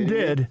 Clarkson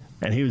did,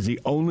 and he was the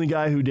only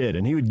guy who did.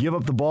 And he would give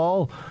up the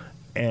ball,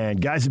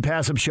 and guys would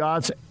pass up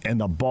shots, and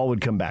the ball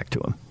would come back to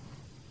him.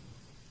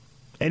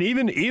 And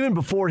even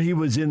before he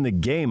was in the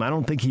game, I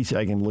don't think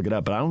I can look it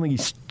up, but I don't think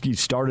he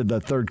started the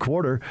third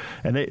quarter.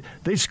 And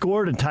they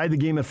scored and tied the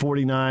game at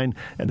 49,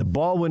 and the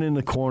ball went in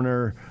the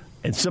corner,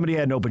 and somebody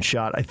had an open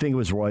shot. I think it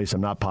was Royce.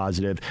 I'm not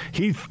positive.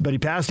 But he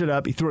passed it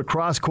up. He threw it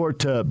cross court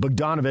to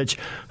Bogdanovich,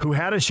 who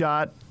had a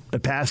shot,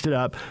 that passed it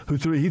up. He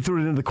threw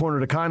it into the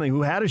corner to Conley,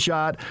 who had a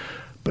shot.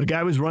 But a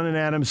guy was running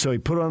at him, so he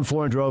put it on the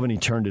floor and drove, and he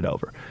turned it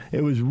over.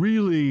 It was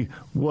really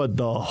what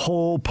the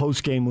whole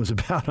postgame was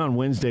about on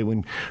Wednesday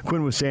when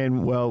Quinn was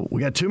saying, well,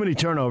 we got too many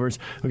turnovers.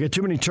 We got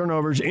too many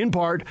turnovers in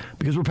part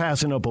because we're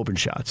passing up open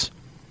shots.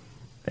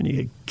 And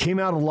you came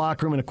out of the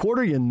locker room in a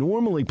quarter you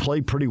normally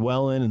play pretty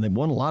well in, and they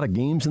won a lot of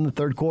games in the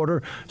third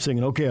quarter,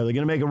 saying, okay, are they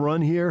going to make a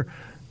run here?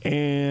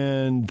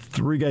 And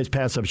 3 guys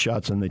pass up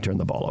shots, and they turn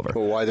the ball over.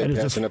 Well, why are they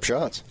passing up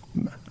shots?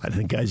 I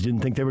think guys didn't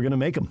think they were going to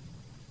make them.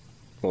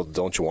 Well,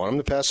 don't you want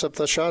them to pass up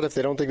the shot if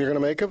they don't think they're going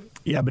to make it?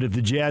 Yeah, but if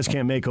the Jazz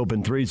can't make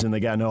open threes, then they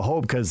got no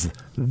hope because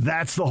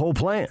that's the whole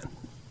plan.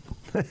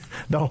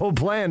 The whole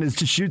plan is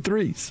to shoot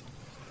threes.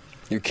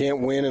 You can't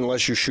win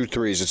unless you shoot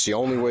threes. It's the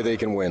only way they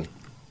can win.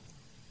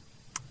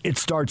 It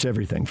starts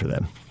everything for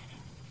them.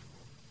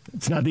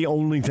 It's not the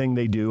only thing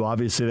they do.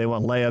 Obviously, they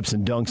want layups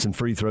and dunks and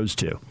free throws,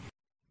 too.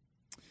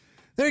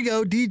 There you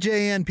go,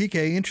 DJ and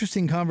PK.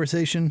 Interesting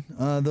conversation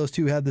those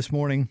two had this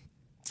morning.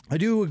 I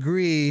do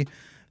agree.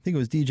 I think it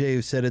was DJ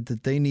who said it,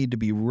 that they need to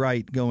be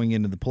right going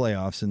into the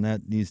playoffs, and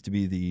that needs to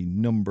be the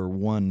number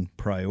one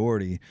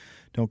priority.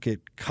 Don't get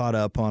caught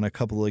up on a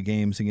couple of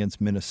games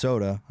against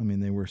Minnesota. I mean,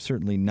 they were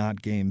certainly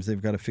not games.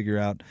 They've got to figure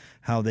out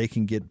how they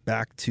can get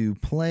back to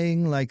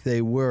playing like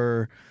they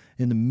were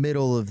in the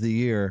middle of the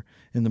year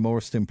in the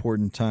most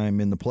important time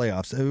in the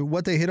playoffs.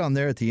 What they hit on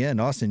there at the end,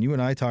 Austin, you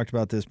and I talked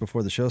about this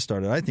before the show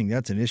started. I think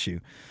that's an issue.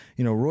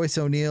 Royce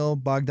O'Neal,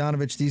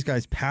 Bogdanovich, these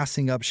guys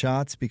passing up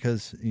shots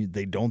because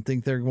they don't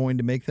think they're going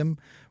to make them.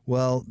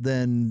 Well,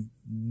 then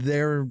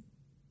their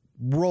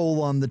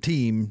role on the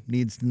team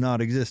needs to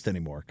not exist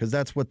anymore, because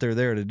that's what they're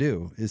there to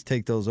do, is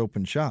take those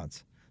open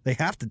shots. They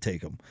have to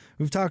take them.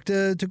 We've talked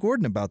to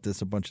Gordon about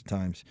this a bunch of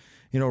times.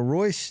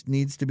 Royce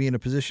needs to be in a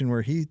position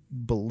where he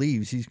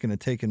believes he's going to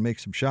take and make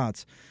some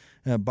shots.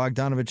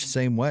 Bogdanovich,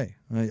 same way.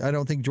 I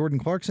don't think Jordan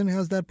Clarkson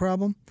has that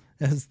problem,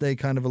 as they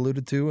kind of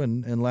alluded to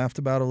and laughed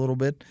about a little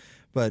bit.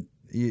 But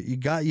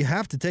you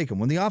have to take them.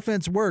 When the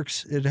offense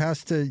works, you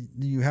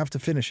have to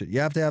finish it.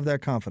 You have to have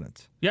that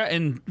confidence. Yeah,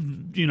 and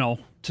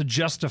to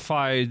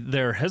justify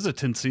their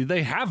hesitancy,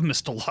 they have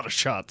missed a lot of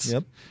shots.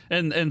 Yep.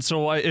 And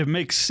so it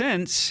makes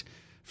sense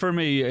from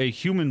a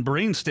human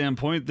brain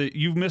standpoint that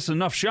you've missed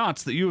enough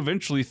shots that you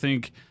eventually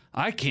think,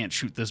 I can't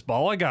shoot this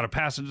ball. I got to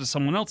pass it to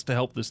someone else to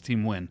help this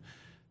team win.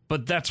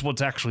 But that's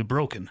what's actually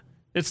broken.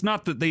 It's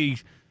not that they,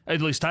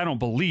 at least I don't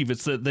believe,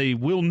 it's that they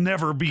will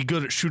never be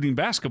good at shooting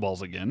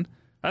basketballs again.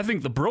 I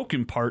think the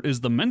broken part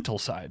is the mental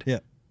side. Yeah.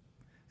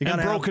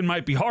 And broken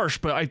might be harsh,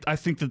 but I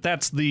think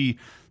that's the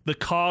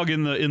cog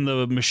in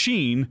the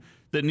machine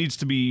that needs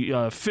to be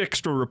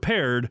fixed or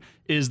repaired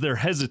is their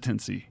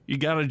hesitancy. You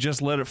got to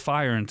just let it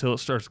fire until it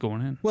starts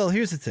going in. Well,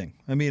 here's the thing.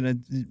 I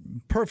mean,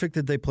 perfect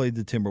that they played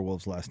the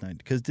Timberwolves last night,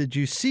 because did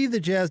you see the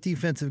Jazz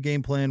defensive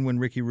game plan when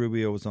Ricky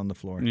Rubio was on the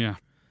floor? Yeah.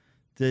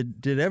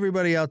 Did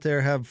everybody out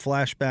there have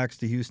flashbacks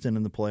to Houston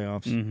in the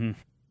playoffs? Mm-hmm.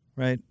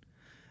 Right?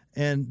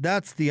 And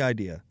that's the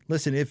idea.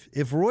 Listen,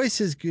 if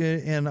Royce is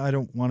good, and I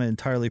don't want to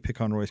entirely pick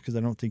on Royce because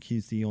I don't think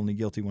he's the only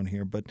guilty one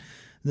here, but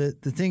the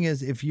thing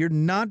is, if you're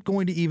not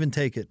going to even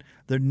take it,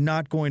 they're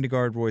not going to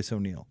guard Royce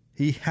O'Neal.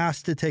 He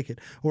has to take it,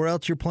 or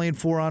else you're playing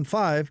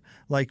 4-on-5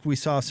 like we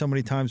saw so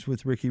many times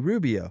with Ricky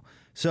Rubio.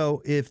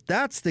 So if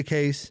that's the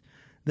case,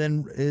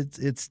 then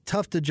it's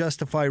tough to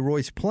justify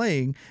Royce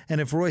playing,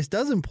 and if Royce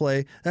doesn't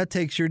play, that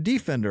takes your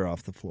defender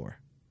off the floor.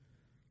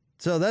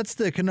 So that's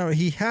the conundrum.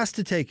 He has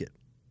to take it.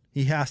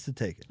 He has to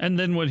take it. And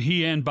then when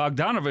he and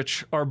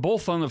Bogdanovich are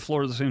both on the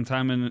floor at the same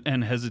time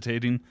and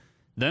hesitating,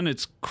 then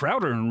it's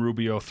Crowder and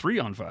Rubio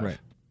 3-on-5. Right.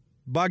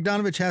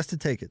 Bogdanovich has to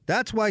take it.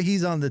 That's why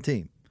he's on the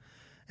team.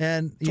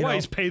 And that's why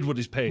he's paid what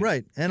he's paid.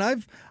 Right. And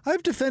I've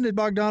defended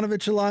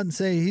Bogdanovich a lot and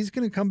say he's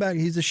going to come back.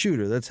 He's a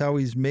shooter. That's how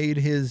he's made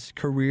his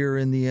career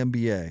in the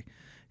NBA.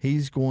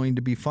 He's going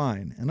to be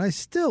fine. And I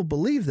still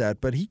believe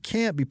that, but he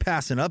can't be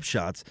passing up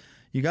shots.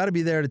 You got to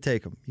be there to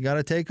take them. You got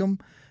to take them.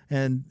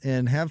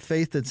 And have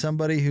faith that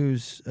somebody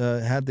who's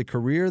had the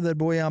career that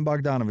Bojan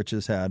Bogdanovic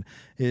has had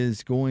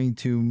is going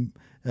to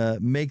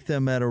make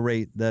them at a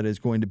rate that is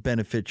going to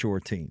benefit your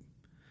team.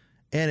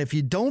 And if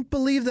you don't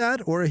believe that,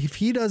 or if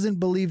he doesn't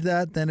believe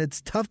that, then it's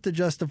tough to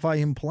justify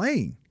him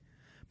playing.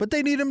 But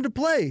they need him to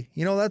play.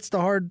 That's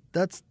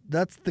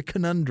the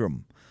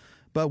conundrum.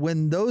 But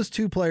when those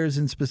two players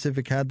in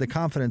specific had the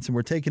confidence and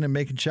were taking and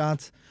making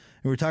shots,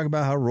 and we're talking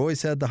about how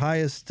Royce had the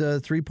highest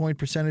three-point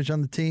percentage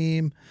on the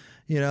team,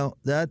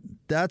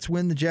 that's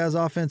when the Jazz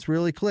offense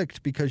really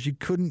clicked, because you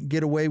couldn't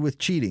get away with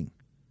cheating.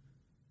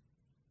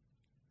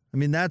 I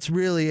mean, that's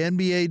really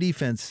NBA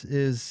defense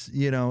is,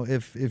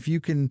 if you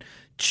can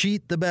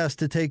cheat the best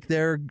to take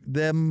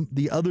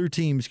the other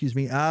team,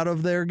 out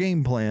of their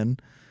game plan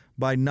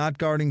by not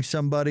guarding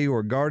somebody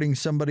or guarding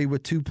somebody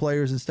with two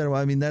players instead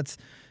of, that's,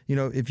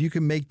 if you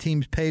can make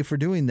teams pay for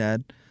doing that,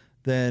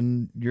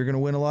 then you're going to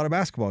win a lot of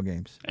basketball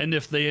games. And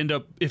if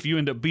you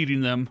end up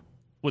beating them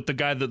with the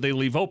guy that they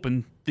leave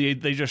open, they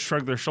just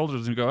shrug their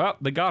shoulders and go, oh,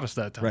 they got us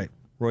that time. Right.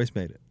 Royce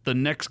made it. The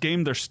next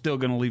game, they're still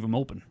going to leave them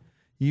open.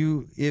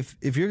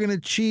 If you're going to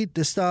cheat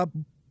to stop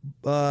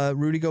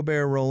Rudy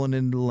Gobert rolling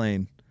into the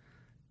lane,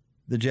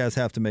 the Jazz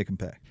have to make him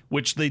pay.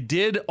 Which they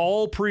did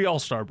all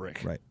pre-All-Star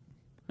break. Right.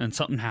 And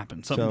something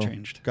happened. Something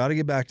changed. Got to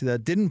get back to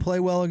that. Didn't play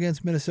well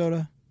against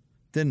Minnesota.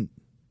 Didn't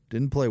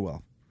play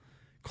well.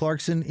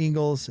 Clarkson,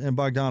 Ingles, and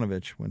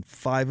Bogdanovich went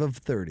 5 of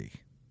 30.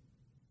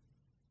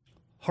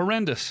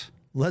 Horrendous.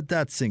 Let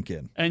that sink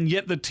in. And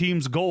yet the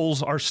team's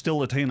goals are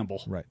still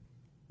attainable. Right.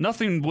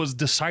 Nothing was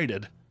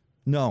decided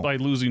by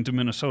losing to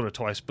Minnesota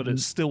twice, but it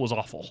still was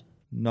awful.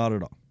 Not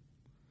at all.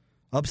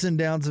 Ups and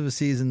downs of a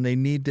season, they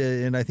need to,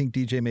 and I think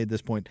DJ made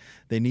this point,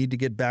 they need to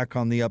get back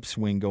on the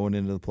upswing going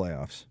into the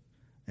playoffs.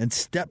 And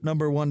step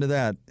number 1 to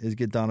that is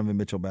get Donovan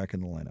Mitchell back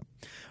in the lineup.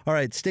 All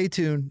right, stay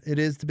tuned. It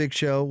is The Big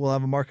Show. We'll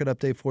have a market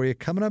update for you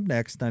coming up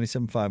next, 97.5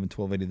 and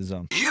 1280 The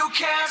Zone. You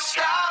can't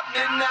stop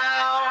me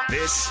now.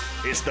 This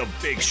is The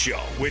Big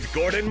Show with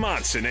Gordon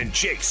Monson and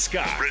Jake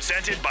Scott.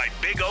 Presented by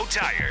Big O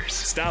Tires.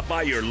 Stop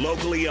by your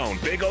locally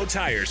owned Big O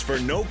Tires for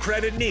no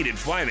credit needed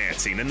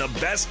financing and the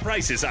best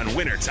prices on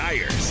winter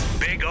tires.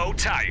 Big O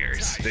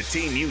Tires, the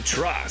team you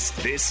trust.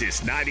 This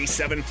is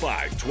 97.5,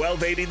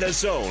 1280 The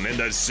Zone and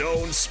The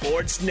Zone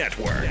Sports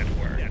Network.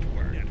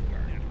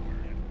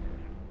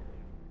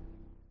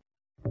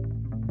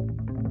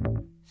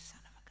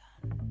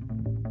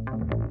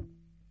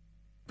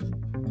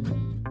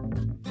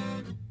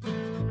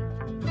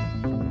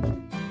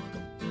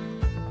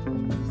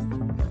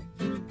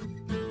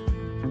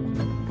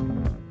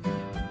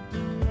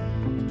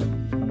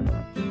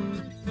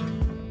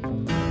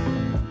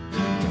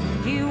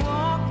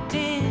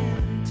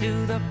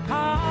 the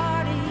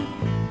party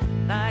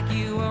like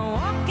you were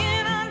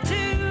walking onto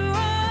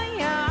a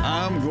yacht.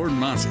 I'm Gordon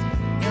Monson.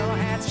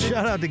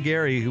 Shout out to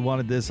Gary who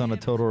wanted this on a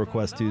Total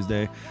Request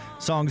Tuesday.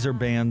 Songs or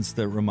bands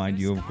that remind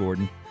you of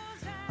Gordon.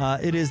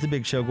 It is The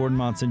Big Show. Gordon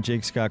Monson,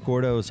 Jake Scott.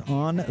 Gordo's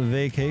on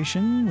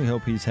vacation. We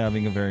hope he's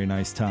having a very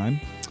nice time.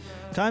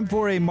 Time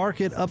for a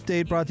market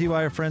update brought to you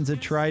by our friends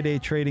at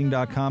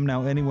TryDayTrading.com.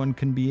 Now anyone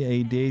can be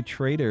a day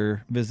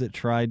trader. Visit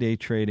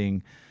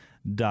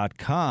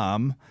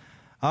TryDayTrading.com.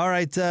 All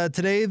right,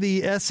 today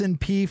the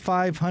S&P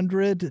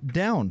 500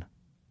 down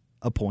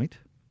a point.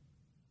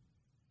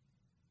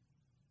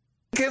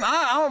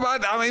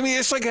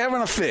 It's like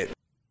having a fit.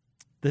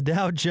 The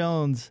Dow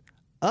Jones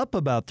up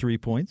about 3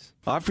 points.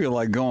 I feel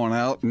like going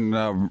out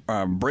and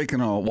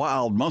breaking a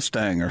wild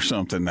Mustang or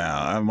something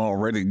now. I'm all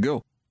ready to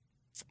go.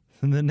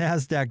 And the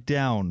NASDAQ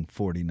down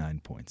 49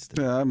 points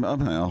today. Yeah, I'm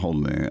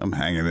holding it. I'm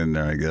hanging in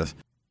there, I guess.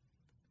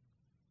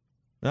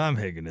 I'm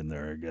hanging in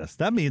there, I guess.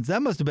 That means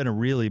that must have been a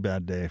really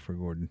bad day for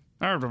Gordon.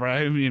 I'm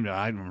hanging in there,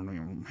 I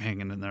guess.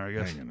 Hanging in there, I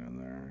guess.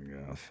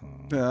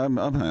 Yeah, I'm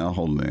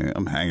holding it.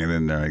 I'm hanging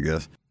in there, I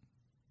guess.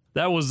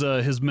 That was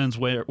his men's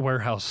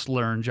warehouse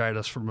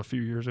laryngitis from a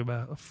few years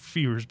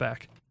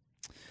back.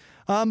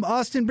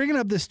 Austin, bringing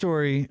up this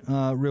story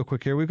real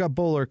quick here. We've got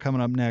Bowler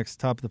coming up next,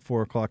 top of the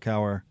 4 o'clock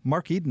hour.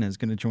 Mark Eden is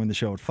going to join the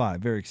show at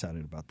 5. Very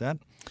excited about that.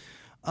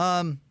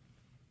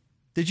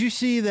 Did you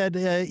see that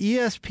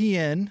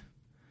ESPN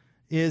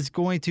is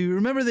going to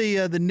remember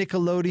the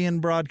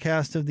Nickelodeon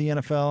broadcast of the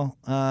NFL?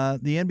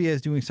 The NBA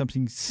is doing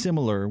something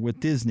similar with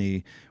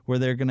Disney, where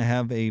they're going to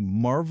have a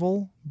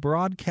Marvel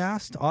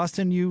broadcast.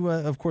 Austin, you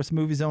of course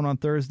Movie Zone on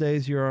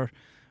Thursdays. You're our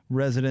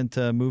resident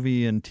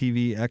movie and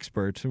TV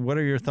expert. What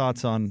are your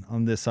thoughts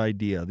on this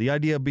idea? The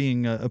idea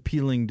being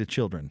appealing to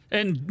children.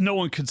 And no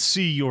one could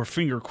see your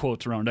finger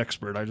quotes around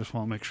expert. I just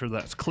want to make sure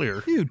that's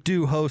clear. You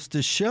do host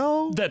a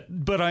show,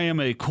 but I am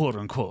a quote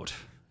unquote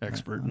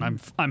expert,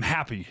 and I'm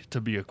happy to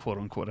be a quote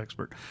unquote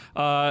expert.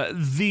 My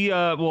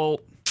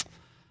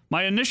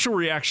initial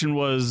reaction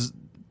was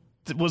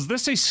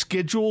this a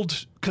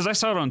scheduled? Because I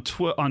saw it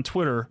on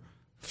Twitter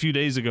a few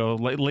days ago,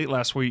 late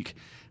last week,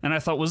 and I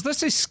thought, was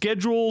this a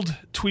scheduled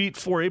tweet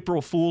for April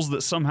Fools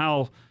that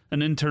somehow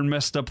an intern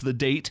messed up the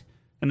date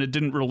and it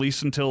didn't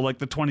release until like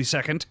the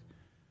 22nd?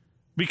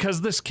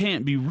 Because this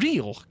can't be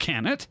real,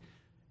 can it?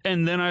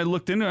 And then I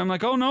looked into it. I'm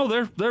like, oh no,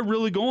 they're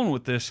really going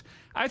with this.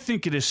 I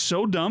think it is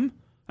so dumb.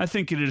 I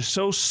think it is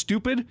so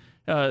stupid,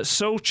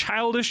 so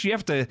childish. You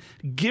have to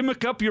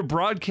gimmick up your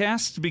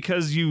broadcast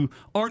because you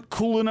aren't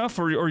cool enough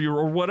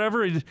or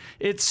whatever.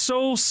 It's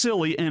so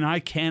silly, and I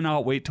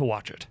cannot wait to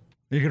watch it.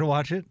 You're going to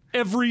watch it?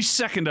 Every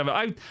second of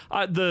it.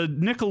 The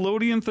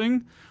Nickelodeon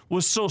thing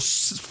was so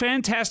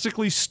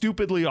fantastically,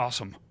 stupidly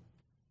awesome.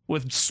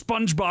 With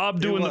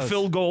SpongeBob doing the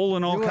field goal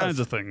and all kinds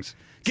of things.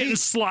 Getting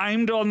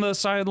slimed on the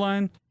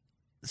sideline.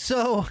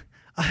 So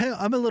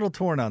I'm a little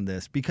torn on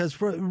this because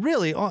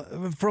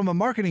from a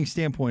marketing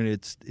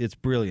standpoint, it's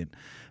brilliant.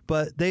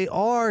 But they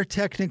are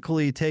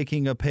technically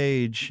taking a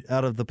page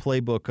out of the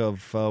playbook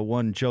of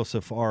one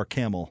Joseph R.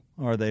 Camel,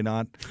 are they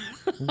not?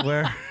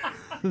 Where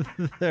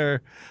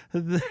they're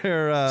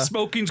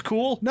smoking's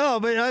cool? No,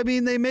 but I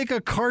mean they make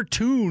a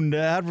cartoon to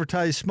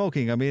advertise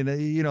smoking. I mean,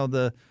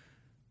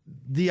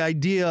 the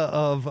idea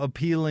of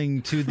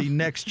appealing to the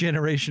next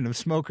generation of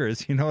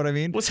smokers, you know what I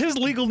mean? Was his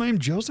legal name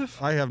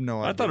Joseph? I have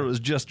no idea. I thought it was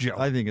just Joe.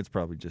 I think it's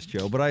probably just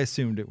Joe, but I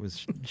assumed it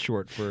was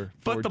short for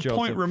But the Joseph.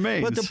 point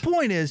remains. But the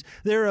point is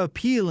they're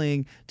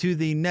appealing to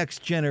the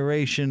next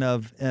generation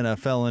of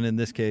NFL, and in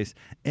this case,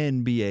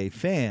 NBA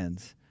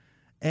fans.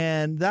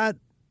 And that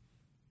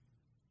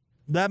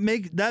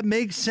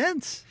makes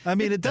sense. I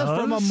mean, it does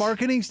from a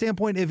marketing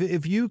standpoint.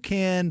 If you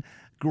can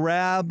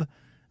grab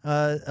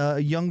a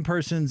young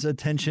person's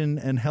attention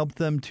and help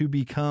them to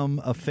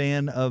become a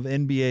fan of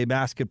NBA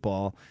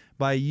basketball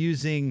by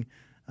using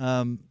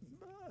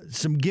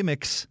some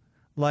gimmicks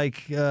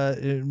like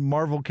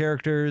Marvel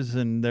characters,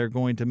 and they're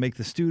going to make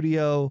the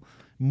studio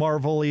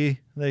Marvel-y,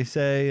 they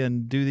say,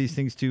 and do these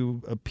things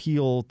to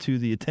appeal to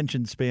the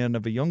attention span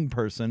of a young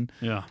person.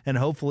 Yeah. And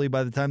hopefully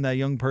by the time that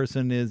young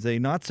person is a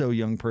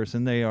not-so-young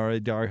person, they are a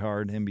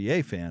diehard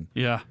NBA fan.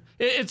 Yeah.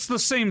 It's the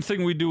same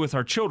thing we do with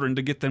our children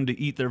to get them to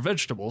eat their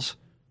vegetables.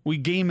 We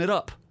game it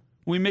up.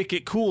 We make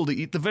it cool to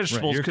eat the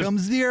vegetables. Right, here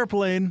comes the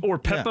airplane. Or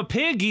Peppa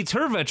Pig eats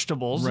her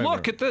vegetables.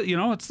 Look at the,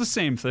 it's the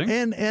same thing.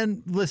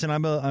 And listen,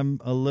 I'm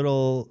a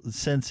little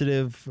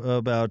sensitive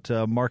about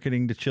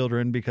marketing to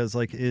children because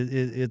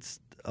it's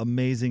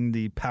amazing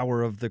the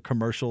power of the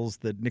commercials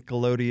that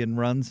Nickelodeon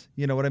runs.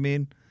 You know what I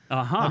mean?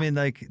 I mean,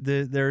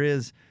 there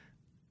is.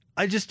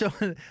 I just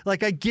don't I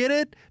get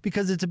it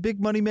because it's a big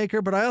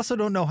moneymaker, but I also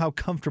don't know how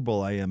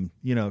comfortable I am,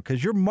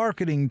 because you're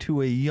marketing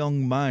to a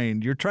young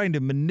mind. You're trying to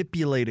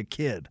manipulate a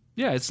kid.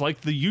 Yeah, it's like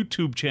the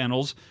YouTube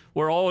channels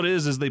where all it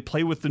is they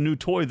play with the new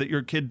toy that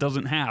your kid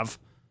doesn't have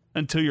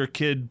until your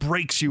kid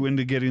breaks you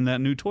into getting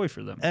that new toy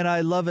for them. And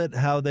I love it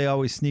how they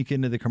always sneak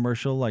into the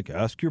commercial,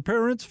 ask your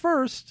parents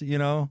first,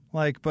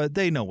 but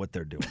they know what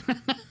they're doing.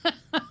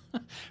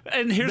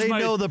 And they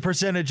know the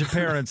percentage of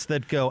parents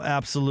that go,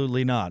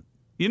 absolutely not.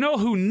 You know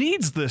who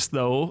needs this,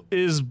 though,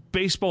 is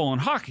baseball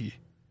and hockey.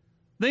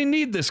 They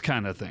need this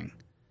kind of thing.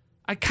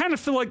 I kind of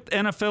feel like the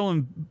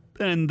NFL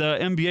and the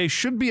NBA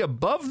should be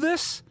above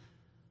this,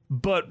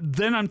 but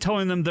then I'm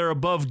telling them they're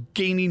above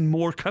gaining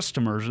more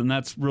customers, and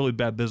that's really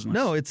bad business.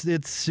 No,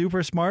 it's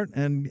super smart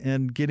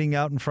and getting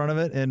out in front of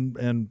it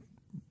and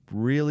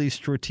really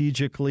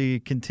strategically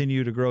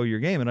continue to grow your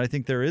game. And I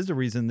think there is a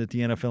reason that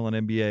the NFL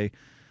and NBA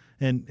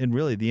and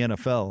really the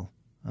NFL,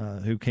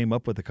 who came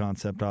up with the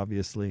concept,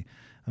 obviously,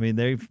 I mean,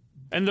 they're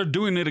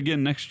doing it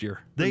again next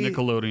year, the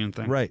Nickelodeon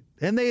thing. Right.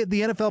 And the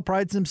NFL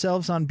prides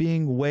themselves on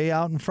being way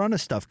out in front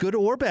of stuff, good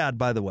or bad,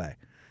 by the way,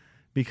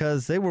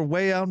 because they were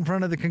way out in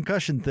front of the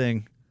concussion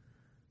thing,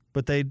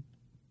 but they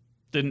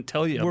didn't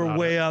tell you we're about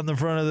way it. out in the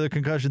front of the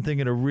concussion thing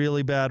in a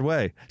really bad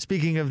way.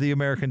 Speaking of the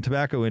American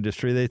tobacco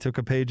industry, they took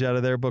a page out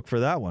of their book for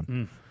that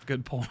one.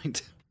 Good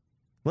point.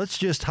 Let's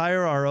just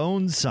hire our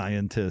own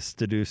scientists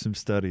to do some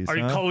studies. Are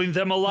you calling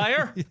them a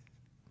liar?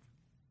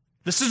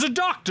 This is a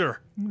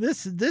doctor.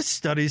 This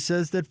study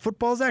says that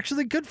football is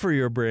actually good for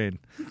your brain.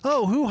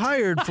 Oh, who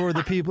hired for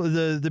the people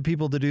the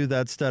people to do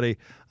that study?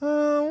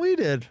 We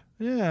did.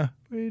 Yeah,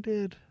 we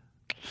did.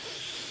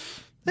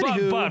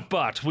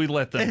 But we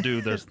let them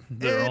do their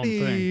own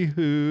thing.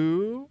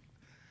 Anywho.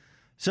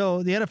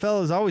 So the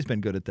NFL has always been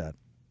good at that,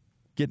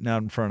 getting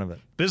out in front of it.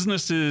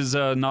 Business is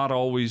not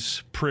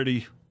always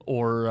pretty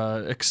or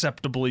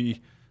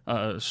acceptably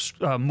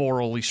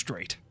morally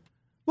straight.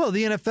 Well,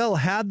 the NFL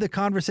had the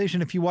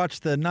conversation. If you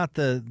watch not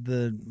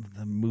the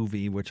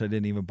movie, which I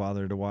didn't even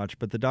bother to watch,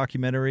 but the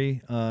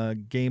documentary,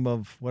 Game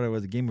of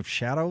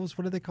Shadows.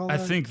 What do they call it? I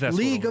think that's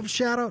League of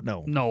Shadow.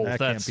 No, that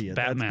that's can't be it.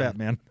 Batman. That's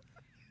Batman.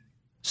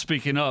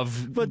 Speaking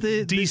of, but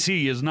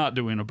DC is not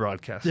doing a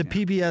broadcast. The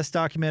PBS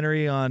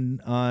documentary on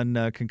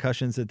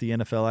concussions that the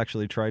NFL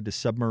actually tried to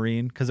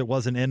submarine because it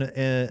wasn't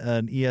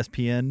an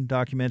ESPN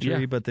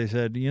documentary, but they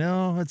said,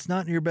 it's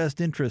not in your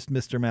best interest,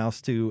 Mr. Mouse,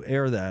 to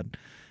air that.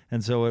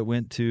 And so it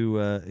went to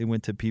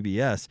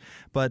PBS.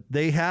 But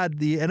the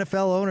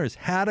NFL owners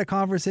had a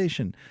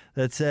conversation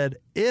that said,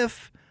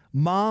 if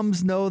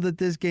moms know that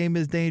this game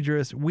is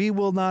dangerous, we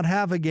will not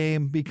have a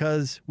game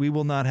because we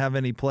will not have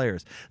any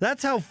players.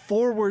 That's how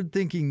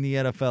forward-thinking the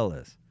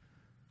NFL is.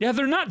 Yeah,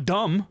 they're not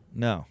dumb.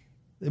 No.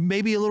 It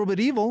may be a little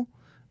bit evil,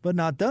 but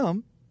not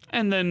dumb.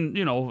 And then,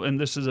 and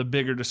this is a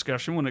bigger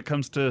discussion when it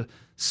comes to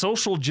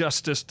social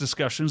justice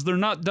discussions, they're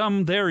not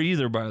dumb there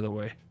either, by the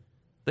way.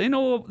 They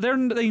know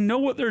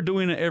what they're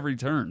doing at every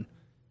turn.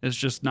 It's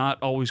just not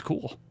always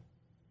cool.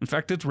 In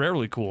fact, it's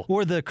rarely cool.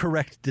 Or the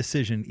correct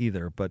decision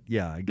either. But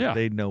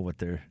they know what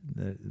they're.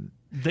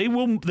 They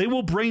will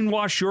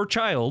brainwash your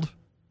child,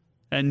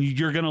 and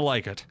you're going to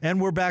like it.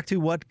 And we're back to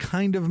what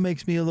kind of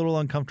makes me a little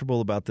uncomfortable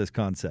about this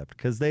concept,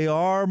 because they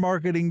are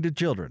marketing to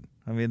children.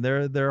 I mean,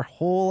 their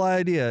whole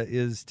idea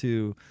is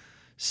to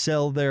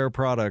sell their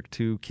product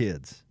to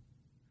kids.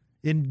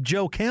 In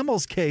Joe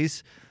Campbell's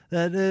case,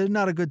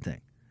 not a good thing.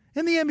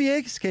 In the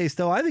NBA's case,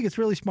 though, I think it's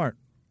really smart.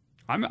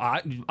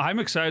 I'm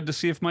excited to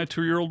see if my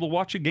 2-year-old will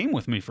watch a game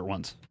with me for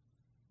once.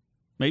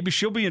 Maybe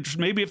she'll be interested.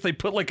 Maybe if they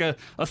put like a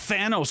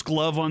Thanos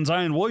glove on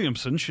Zion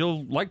Williamson,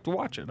 she'll like to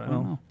watch it. I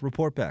don't know.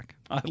 Report back.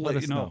 I'll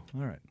let you know.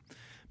 All right.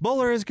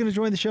 Bowler is going to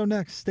join the show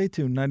next. Stay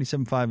tuned. 97.5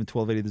 and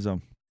 1280 The Zone.